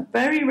marketing. I've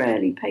very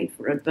rarely paid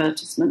for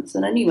advertisements,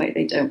 and anyway,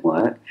 they don't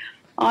work.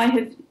 I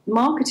have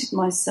marketed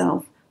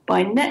myself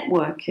by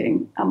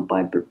networking and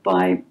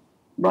by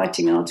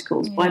writing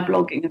articles, by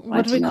blogging and writing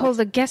what we call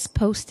the guest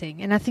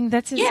posting. And I think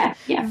that's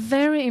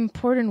very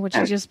important, what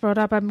you just brought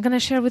up. I'm going to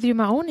share with you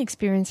my own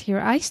experience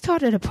here. I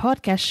started a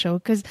podcast show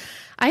because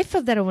I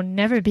thought that I would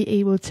never be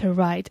able to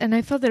write, and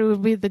I thought that it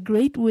would be the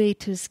great way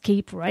to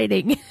escape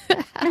writing.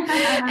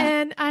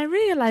 And I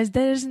realized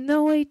there's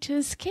no way to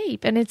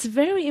escape, and it's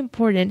very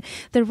important.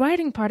 The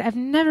writing part, I've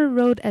never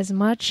wrote as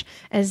much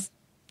as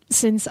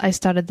since I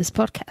started this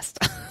podcast.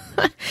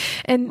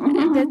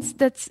 And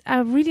that's I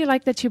really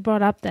like that you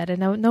brought up that.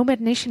 And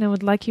Nomad Nation, I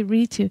would like you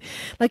really to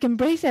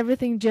embrace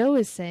everything Jo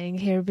is saying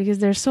here, because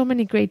there's so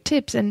many great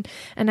tips. And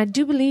I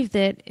do believe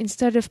that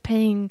instead of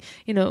paying,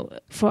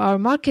 for our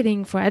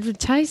marketing, for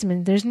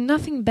advertisement, there's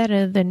nothing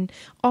better than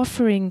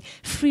offering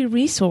free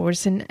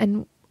resource.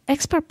 And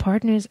expat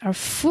partners are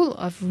full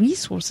of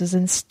resources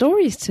and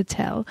stories to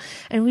tell,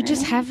 and we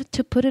just have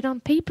to put it on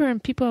paper,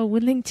 and people are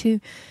willing to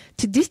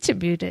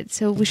distribute it.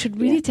 So we should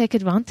really take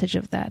advantage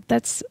of that.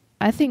 That's,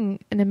 I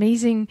think, an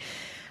amazing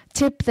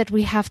tip that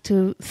we have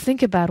to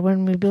think about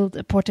when we build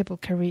a portable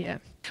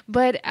career.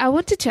 But I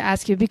wanted to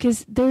ask you,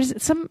 because there's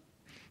some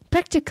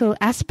practical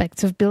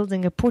aspects of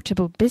building a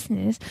portable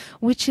business,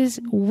 which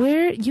is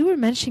where you were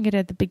mentioning it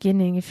at the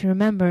beginning, if you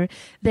remember,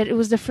 that it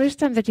was the first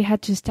time that you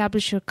had to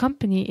establish your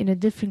company in a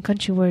different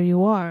country where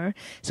you are.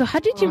 So how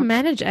did you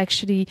manage,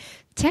 actually,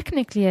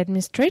 technically,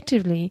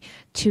 administratively,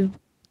 to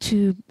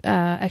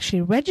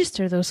actually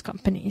register those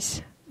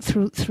companies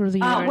through the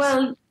years?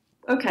 Well,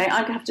 okay,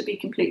 I have to be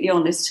completely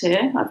honest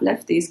here. I've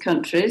left these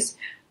countries.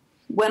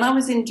 When I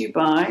was in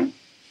Dubai,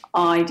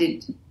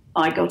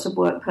 I got a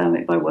work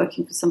permit by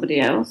working for somebody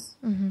else.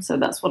 So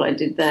that's what I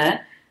did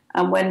there.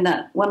 And when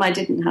I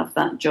didn't have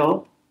that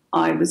job,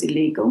 I was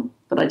illegal,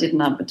 but I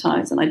didn't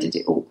advertise, and I did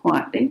it all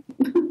quietly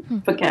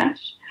for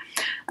cash.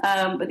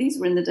 But these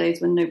were in the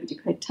days when nobody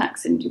paid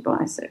tax in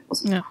Dubai, so it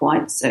wasn't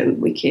quite so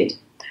wicked.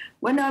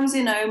 When I was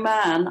in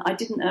Oman, I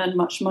didn't earn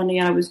much money.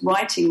 I was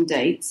writing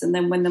dates, and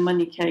then when the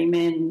money came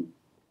in,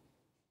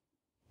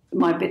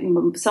 my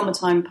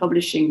Summertime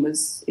Publishing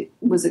was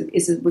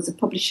a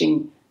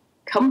publishing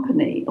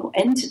company or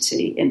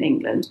entity in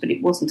England, but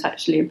it wasn't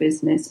actually a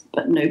business,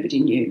 but nobody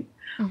knew.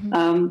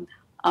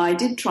 I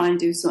did try and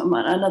do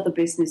another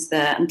business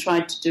there and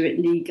tried to do it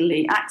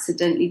legally,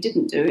 accidentally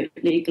didn't do it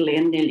legally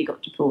and nearly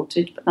got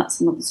deported, but that's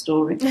another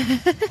story.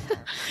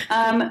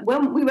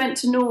 When we went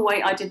to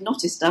Norway, I did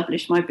not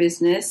establish my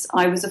business.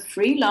 I was a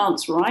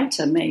freelance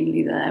writer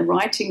mainly there.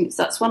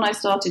 That's when I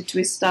started to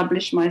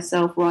establish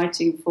myself,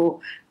 writing for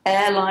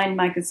airline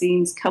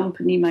magazines,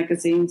 company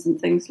magazines and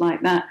things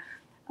like that.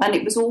 And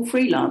it was all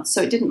freelance,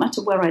 so it didn't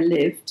matter where I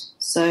lived.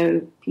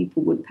 So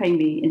people would pay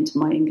me into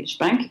my English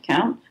bank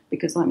account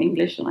because I'm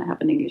English and I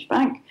have an English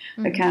bank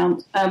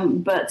account.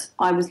 But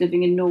I was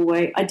living in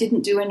Norway. I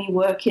didn't do any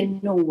work in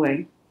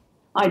Norway.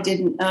 I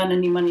didn't earn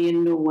any money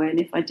in Norway, and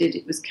if I did,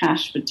 it was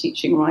cash for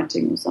teaching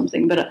writing or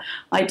something. But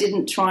I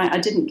didn't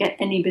get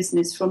any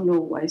business from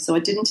Norway, so I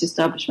didn't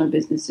establish my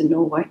business in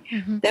Norway.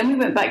 Then we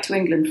went back to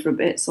England for a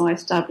bit, so I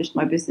established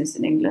my business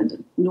in England,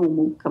 a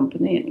normal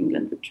company in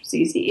England, which was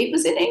easy. It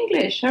was in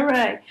English,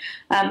 hooray!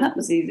 That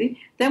was easy.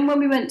 Then when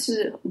we went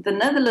to the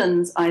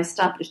Netherlands, I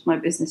established my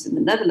business in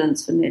the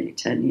Netherlands for nearly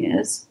 10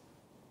 years.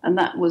 And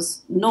that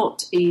was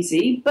not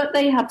easy, but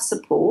they have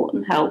support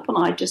and help, and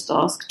I just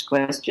asked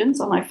questions,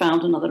 and I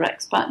found another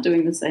expat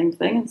doing the same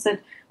thing and said,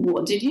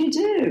 what did you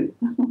do?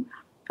 In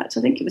fact,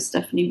 I think it was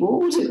Stephanie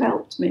Ward who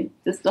helped me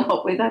to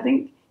start with, I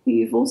think, who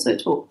you've also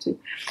talked to.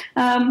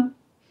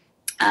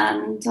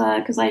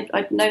 Because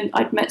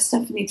I'd met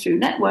Stephanie through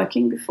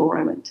networking before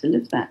I went to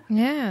live there.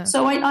 Yeah.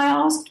 So I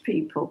asked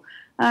people,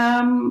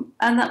 and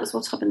that was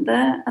what happened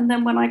there. And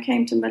then when I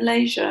came to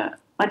Malaysia,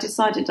 I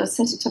decided I'd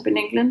set it up in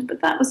England,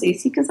 but that was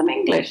easy because I'm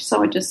English,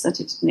 so I just set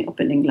it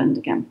up in England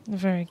again.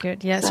 Very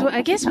good, yeah. So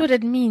I guess what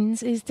it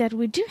means is that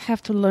we do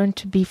have to learn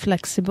to be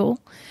flexible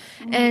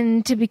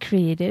and to be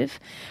creative.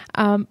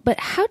 But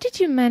how did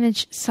you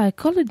manage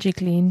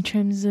psychologically in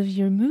terms of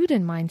your mood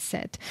and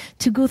mindset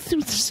to go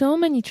through so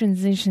many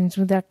transitions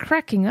without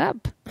cracking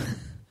up?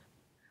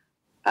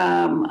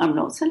 I'm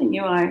not telling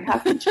you I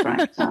haven't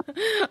cracked up.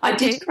 I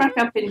did crack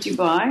up in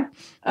Dubai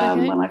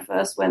when I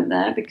first went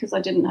there because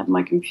I didn't have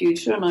my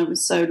computer and I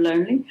was so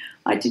lonely.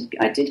 I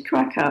did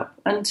crack up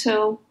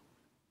until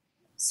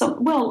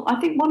I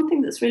think one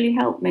thing that's really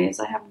helped me is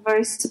I have a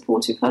very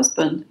supportive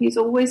husband. He's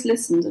always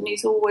listened and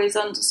he's always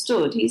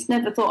understood. He's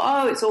never thought,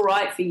 oh, it's all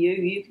right for you.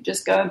 You can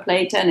just go and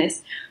play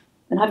tennis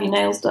and have your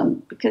nails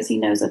done, because he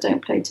knows I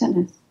don't play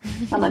tennis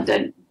and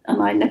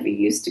I never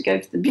used to go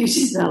to the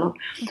beauty salon.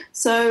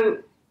 So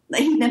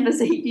he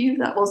knew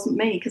that wasn't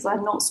me because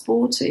I'm not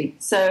sporty.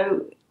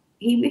 So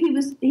he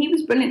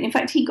was brilliant. In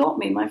fact, he got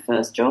me my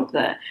first job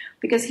there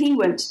because he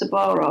went to the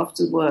bar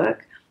after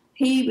work.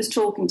 He was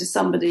talking to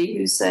somebody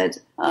who said,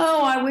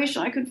 oh, I wish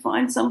I could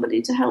find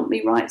somebody to help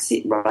me write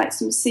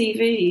some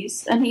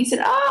CVs. And he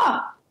said,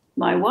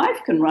 my wife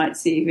can write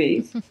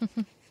CVs.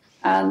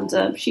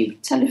 And she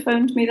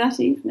telephoned me that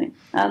evening.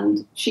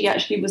 And she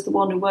actually was the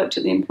one who worked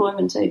at the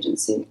employment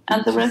agency.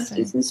 And the rest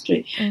is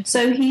history.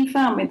 So he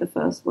found me the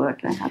first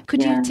work I had.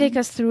 Could you take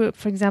us through,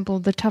 for example,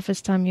 the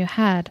toughest time you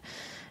had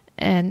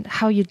and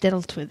how you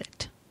dealt with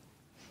it?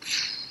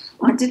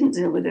 I didn't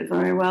deal with it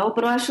very well.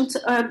 But I shall...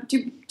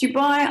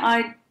 Dubai,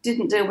 I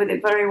didn't deal with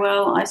it very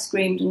well. I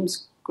screamed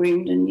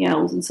and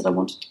yelled and said I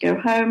wanted to go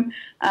home.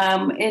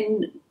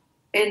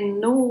 In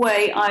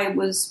Norway, I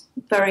was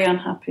very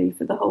unhappy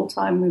for the whole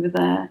time we were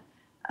there.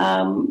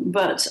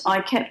 But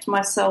I kept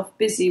myself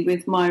busy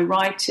with my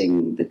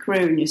writing, The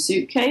Career in Your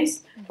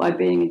Suitcase, by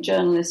being a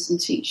journalist and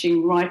teaching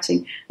writing.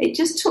 It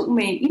just took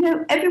me,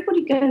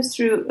 everybody goes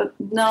through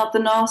the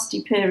nasty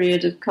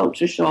period of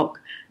culture shock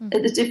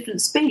at a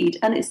different speed,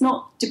 and it's not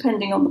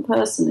depending on the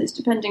person, it's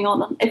depending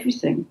on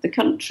everything, the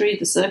country,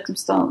 the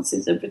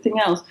circumstances, everything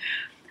else.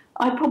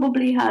 I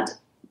probably had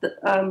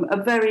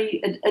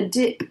a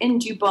dip in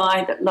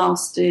Dubai that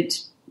lasted,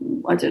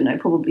 I don't know,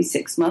 probably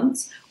 6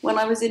 months. When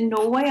I was in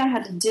Norway, I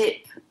had a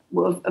dip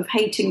of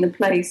hating the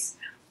place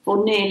for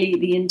nearly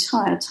the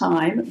entire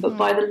time. But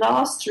by the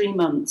last 3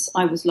 months,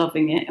 I was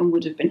loving it and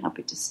would have been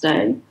happy to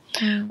stay.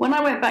 When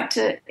I went back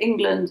to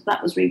England,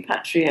 that was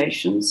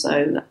repatriation, so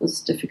that was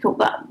difficult.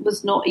 That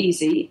was not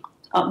easy.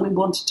 We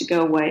wanted to go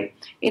away.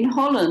 In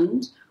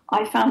Holland,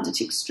 I found it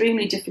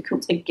extremely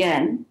difficult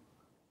again.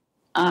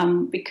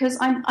 Because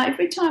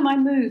every time I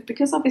move,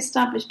 because I've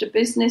established a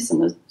business and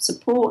a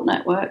support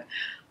network,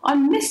 I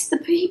miss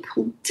the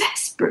people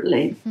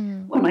desperately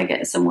when I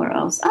get somewhere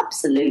else,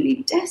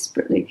 absolutely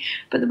desperately.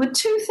 But there were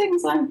 2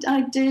 things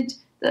I did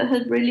that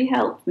had really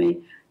helped me.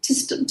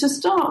 To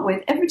start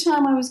with, every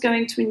time I was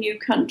going to a new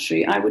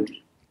country, I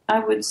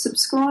would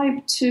subscribe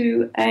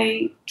to a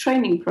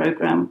training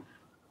program,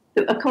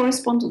 a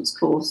correspondence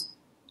course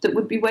that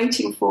would be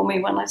waiting for me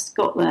when I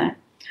got there.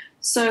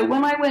 So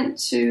when I went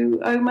to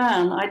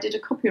Oman, I did a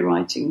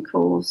copywriting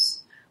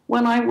course.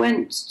 When I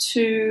went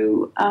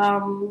to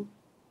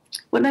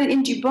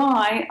in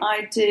Dubai,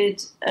 I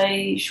did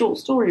a short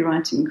story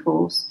writing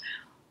course.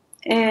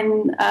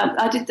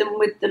 I did them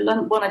with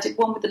I did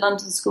one with the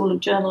London School of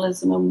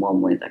Journalism and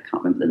one with, I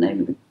can't remember the name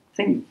of the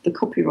thing, the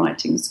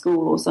copywriting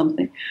school or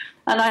something.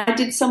 And I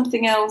did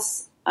something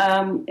else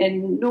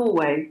in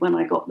Norway when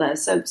I got there.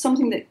 So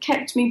something that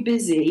kept me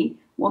busy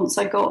once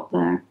I got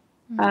there.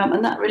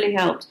 And that really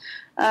helped.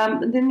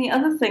 And then the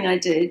other thing I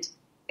did,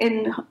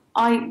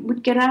 I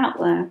would get out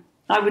there.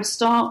 I would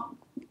start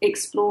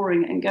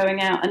exploring and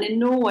going out. And in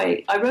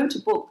Norway, I wrote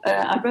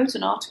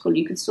an article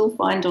you can still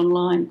find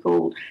online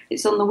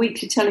it's on the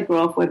Weekly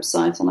Telegraph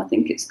website, and I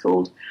think it's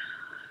called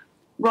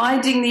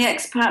Riding the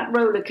Expat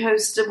Roller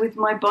Coaster with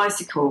My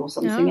Bicycle or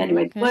something.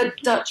 Anyway, the word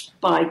Dutch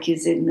bike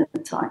is in the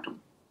title.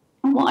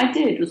 And what I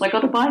did was I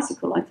got a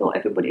bicycle. I thought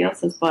everybody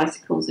else has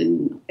bicycles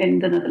in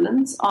the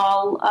Netherlands.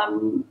 I'll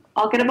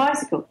get a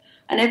bicycle.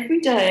 And every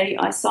day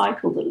I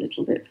cycled a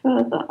little bit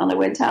further, and I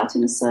went out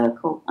in a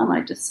circle, and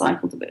I just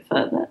cycled a bit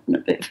further and a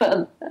bit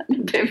further and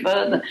a bit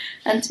further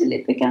until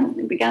it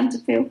began to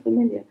feel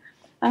familiar.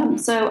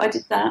 So I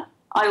did that.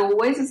 I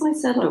always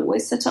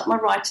set up my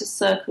writer's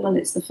circle, and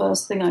it's the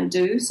first thing I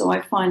do, so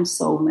I find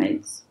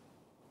soulmates.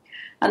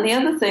 And the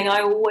other thing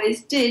I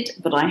always did,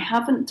 but I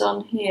haven't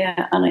done here,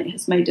 and it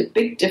has made a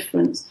big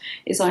difference,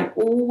 is I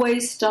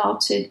always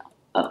started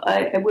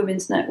a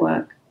women's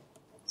network.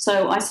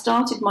 So I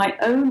started my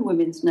own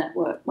women's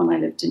network when I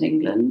lived in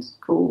England.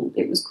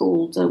 It was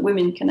called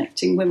Women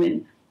Connecting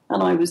Women,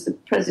 and I was the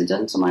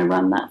president, and I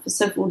ran that for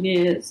several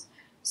years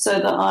so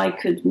that I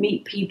could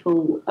meet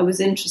people I was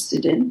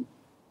interested in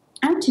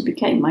and who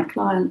became my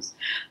clients.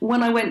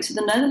 When I went to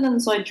the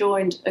Netherlands, I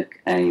joined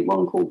a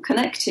one called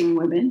Connecting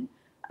Women,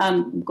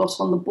 got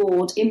on the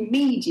board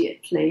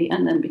immediately,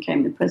 and then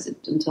became the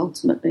president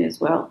ultimately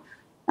as well.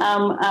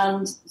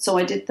 And so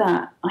I did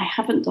that. I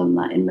haven't done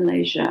that in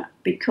Malaysia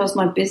because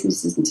my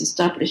business isn't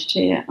established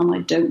here and I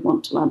don't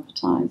want to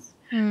advertise.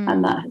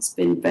 And that has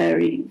been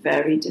very,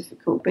 very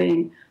difficult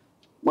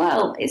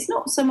it's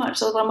not so much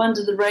that I'm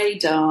under the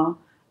radar,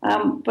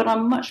 but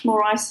I'm much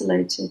more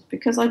isolated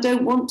because I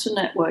don't want to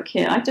network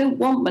here. I don't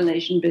want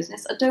Malaysian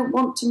business. I don't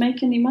want to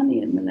make any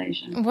money in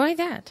Malaysia. Why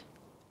that?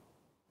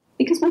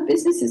 Because my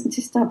business isn't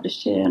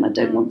established here and I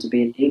don't want to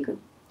be illegal.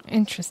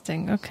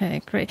 Interesting.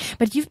 Okay, great.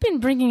 But you've been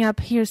bringing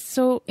up here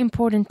so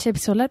important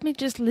tips. So let me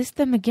just list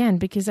them again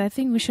because I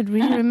think we should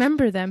really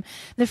remember them.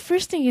 The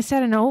first thing you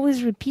said, and I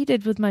always repeat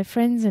it with my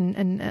friends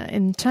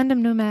and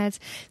tandem nomads,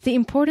 the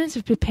importance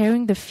of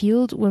preparing the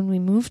field when we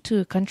move to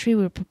a country,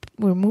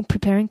 we're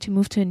preparing to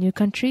move to a new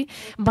country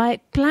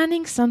by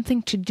planning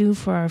something to do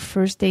for our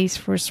first days,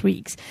 first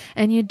weeks.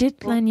 And you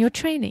did plan your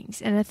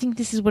trainings. And I think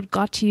this is what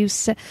got you,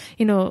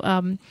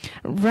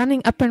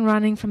 running up and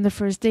running from the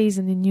first days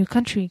in the new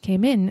country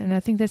came in. And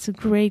I think that's a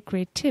great,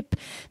 great tip.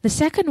 The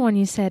second one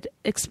you said,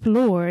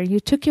 explore.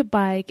 You took your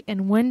bike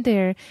and went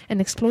there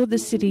and explored the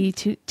city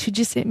to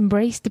just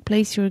embrace the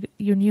place,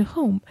 your new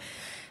home.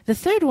 The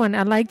third one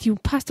I liked, you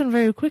passed on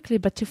very quickly,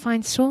 but to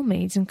find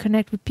soulmates and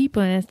connect with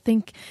people. And I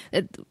think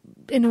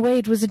in a way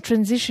it was a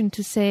transition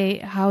to say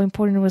how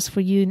important it was for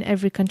you in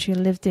every country you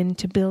lived in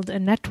to build a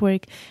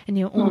network and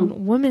your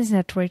own women's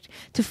network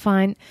to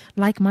find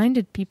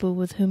like-minded people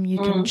with whom you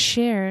can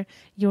share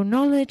your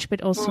knowledge,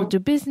 but also do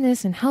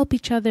business and help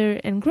each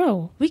other and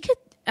grow.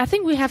 I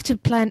think we have to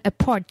plan a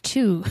part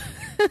 2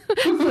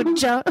 for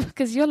Jo,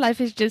 because your life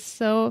is just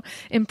so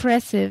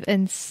impressive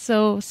and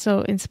so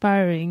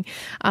inspiring.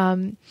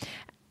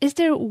 Is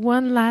there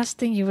one last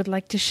thing you would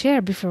like to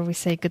share before we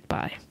say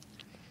goodbye?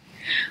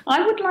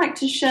 I would like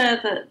to share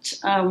that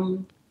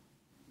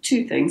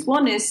two things.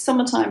 One is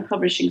Summertime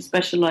Publishing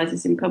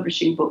specialises in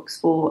publishing books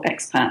for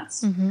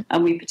expats,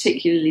 and we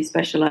particularly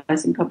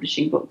specialise in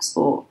publishing books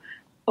for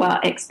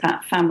our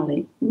expat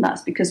family, and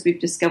that's because we've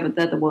discovered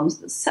they're the ones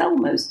that sell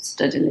most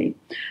steadily.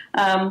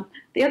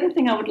 The other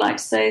thing I would like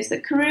to say is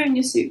that Career in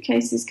Your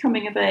Suitcase is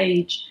coming of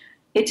age.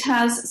 It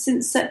has,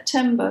 since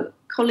September,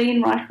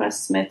 Colleen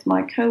Reichwest-Smith,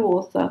 my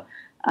co-author,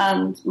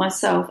 and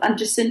myself, and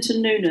Jacinta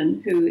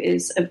Noonan, who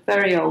is a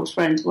very old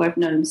friend who I've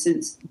known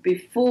since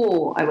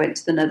before I went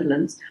to the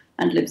Netherlands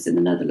and lives in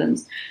the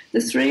Netherlands.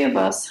 The three of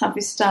us have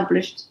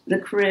established the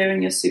Career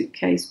in Your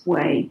Suitcase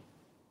Way.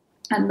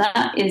 And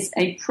that is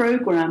a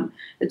program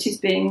that is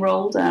being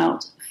rolled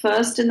out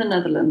first in the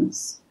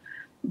Netherlands,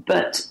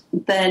 but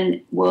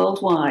then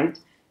worldwide.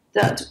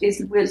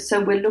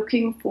 So we're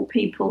looking for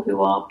people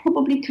who are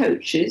probably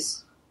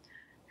coaches,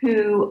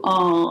 who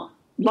are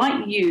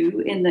like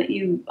you in that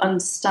you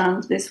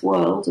understand this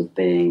world of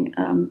being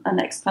an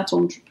expat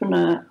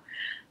entrepreneur,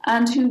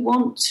 and who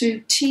want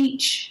to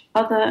teach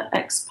other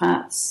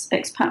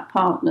expat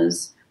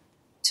partners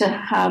to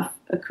have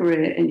a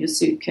career in your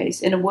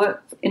suitcase in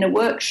a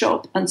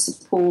workshop and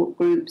support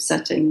group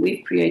setting.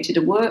 We've created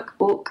a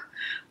workbook,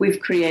 we've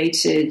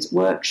created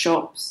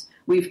workshops,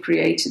 we've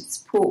created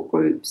support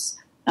groups,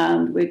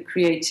 and we're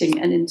creating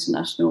an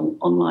international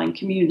online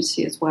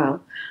community as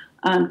well.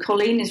 And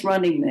Colleen is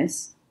running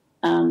this,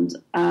 and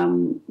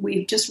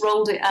we've just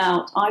rolled it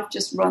out. I've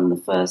just run the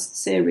first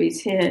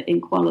series here in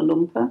Kuala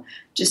Lumpur.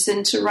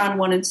 Jacinta ran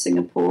one in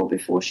Singapore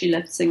before she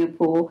left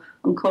Singapore,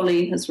 and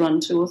Colleen has run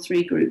 2 or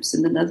 3 groups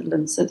in the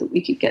Netherlands so that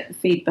we could get the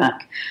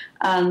feedback.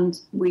 And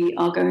we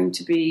are going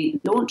to be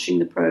launching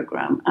the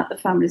program at the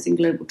Families in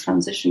Global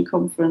Transition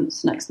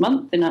Conference next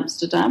month in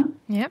Amsterdam.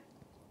 Yep.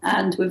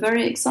 And we're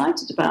very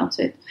excited about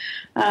it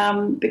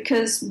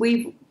because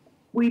we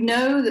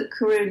know that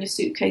Career in Your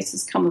Suitcase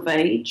has come of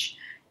age.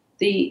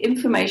 The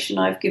information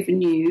I've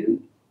given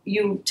you,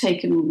 you've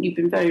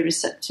been very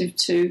receptive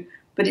to,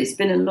 but it's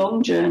been a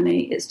long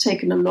journey. It's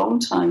taken a long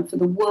time for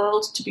the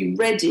world to be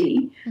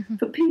ready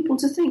for people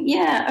to think,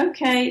 yeah,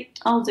 okay,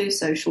 I'll do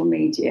social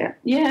media.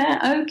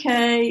 Yeah,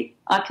 okay,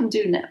 I can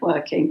do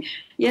networking.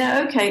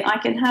 Yeah, okay, I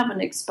can have an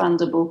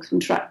expandable,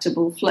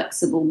 contractable,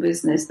 flexible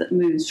business that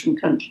moves from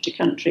country to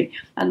country.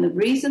 And the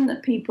reason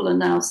that people are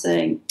now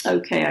saying,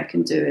 okay, I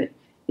can do it,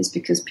 is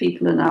because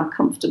people are now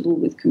comfortable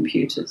with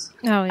computers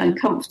and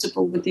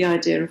comfortable with the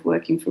idea of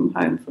working from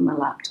home from a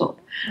laptop.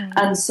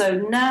 And so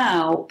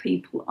now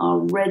people are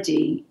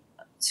ready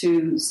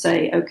to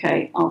say,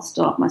 okay, I'll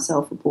start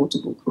myself a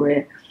portable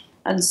career.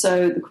 And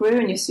so the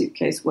Career in Your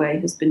Suitcase Way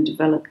has been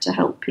developed to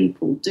help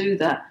people do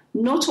that,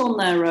 not on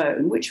their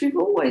own, which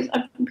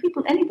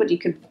anybody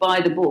could buy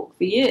the book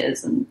for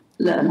years and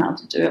learn how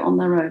to do it on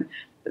their own.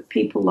 But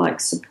people like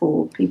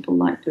support, people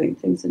like doing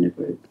things in a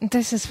group.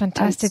 This is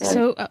fantastic.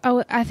 So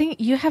I think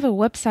you have a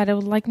website. I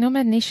would like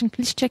Nomad Nation,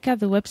 please check out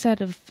the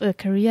website of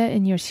Career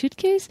in Your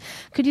Suitcase.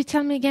 Could you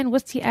tell me again,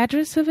 what's the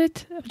address of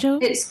it, Jo?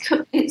 It's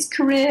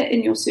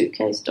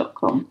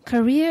careerinyoursuitcase.com.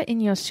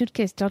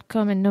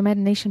 Careerinyoursuitcase.com, and Nomad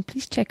Nation,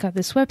 please check out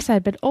this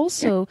website. But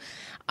also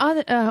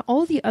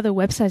all the other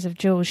websites of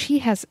Jo. She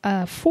has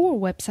 4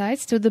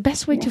 websites. So the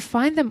best way to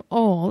find them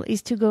all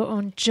is to go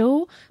on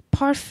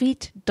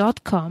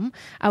joparfitt.com.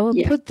 I will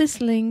put this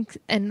link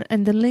and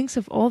the links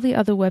of all the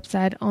other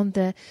websites on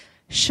the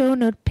show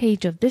note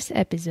page of this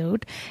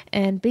episode.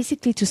 And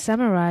basically, to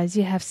summarize,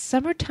 you have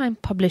Summertime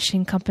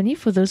Publishing Company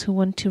for those who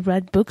want to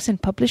write books and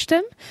publish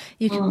them.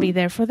 You can be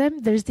there for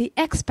them. There's the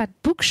Expat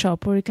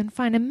Bookshop, where you can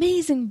find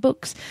amazing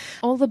books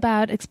all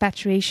about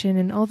expatriation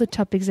and all the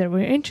topics that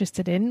we're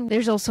interested in.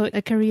 There's also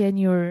a Career in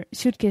Your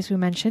Suitcase we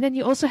mentioned, and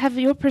you also have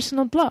your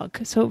personal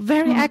blog, so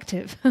very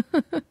active. So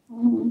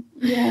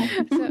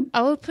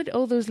I will put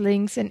all those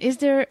links. And is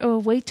there a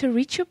way to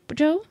reach you,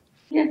 Jo?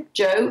 Yeah,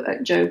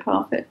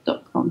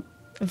 jo@joparfitt.com.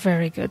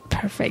 Very good.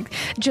 Perfect.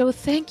 Jo,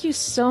 thank you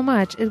so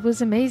much. It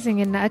was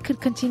amazing, and I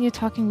could continue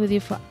talking with you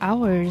for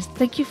hours.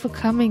 Thank you for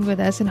coming with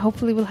us, and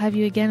hopefully we'll have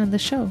you again on the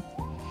show.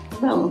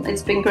 Well,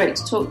 it's been great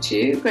to talk to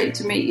you, great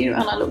to meet you,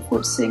 and I look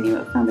forward to seeing you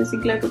at Families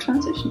in Global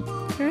Transition.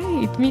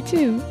 Great. Me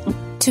too.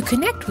 To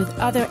connect with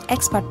other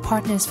expat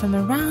partners from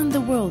around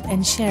the world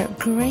and share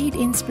great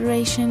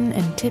inspiration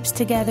and tips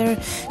together,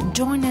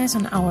 join us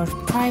on our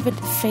private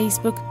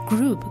Facebook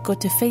group. Go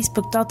to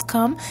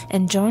facebook.com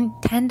and join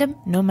Tandem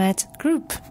Nomads group.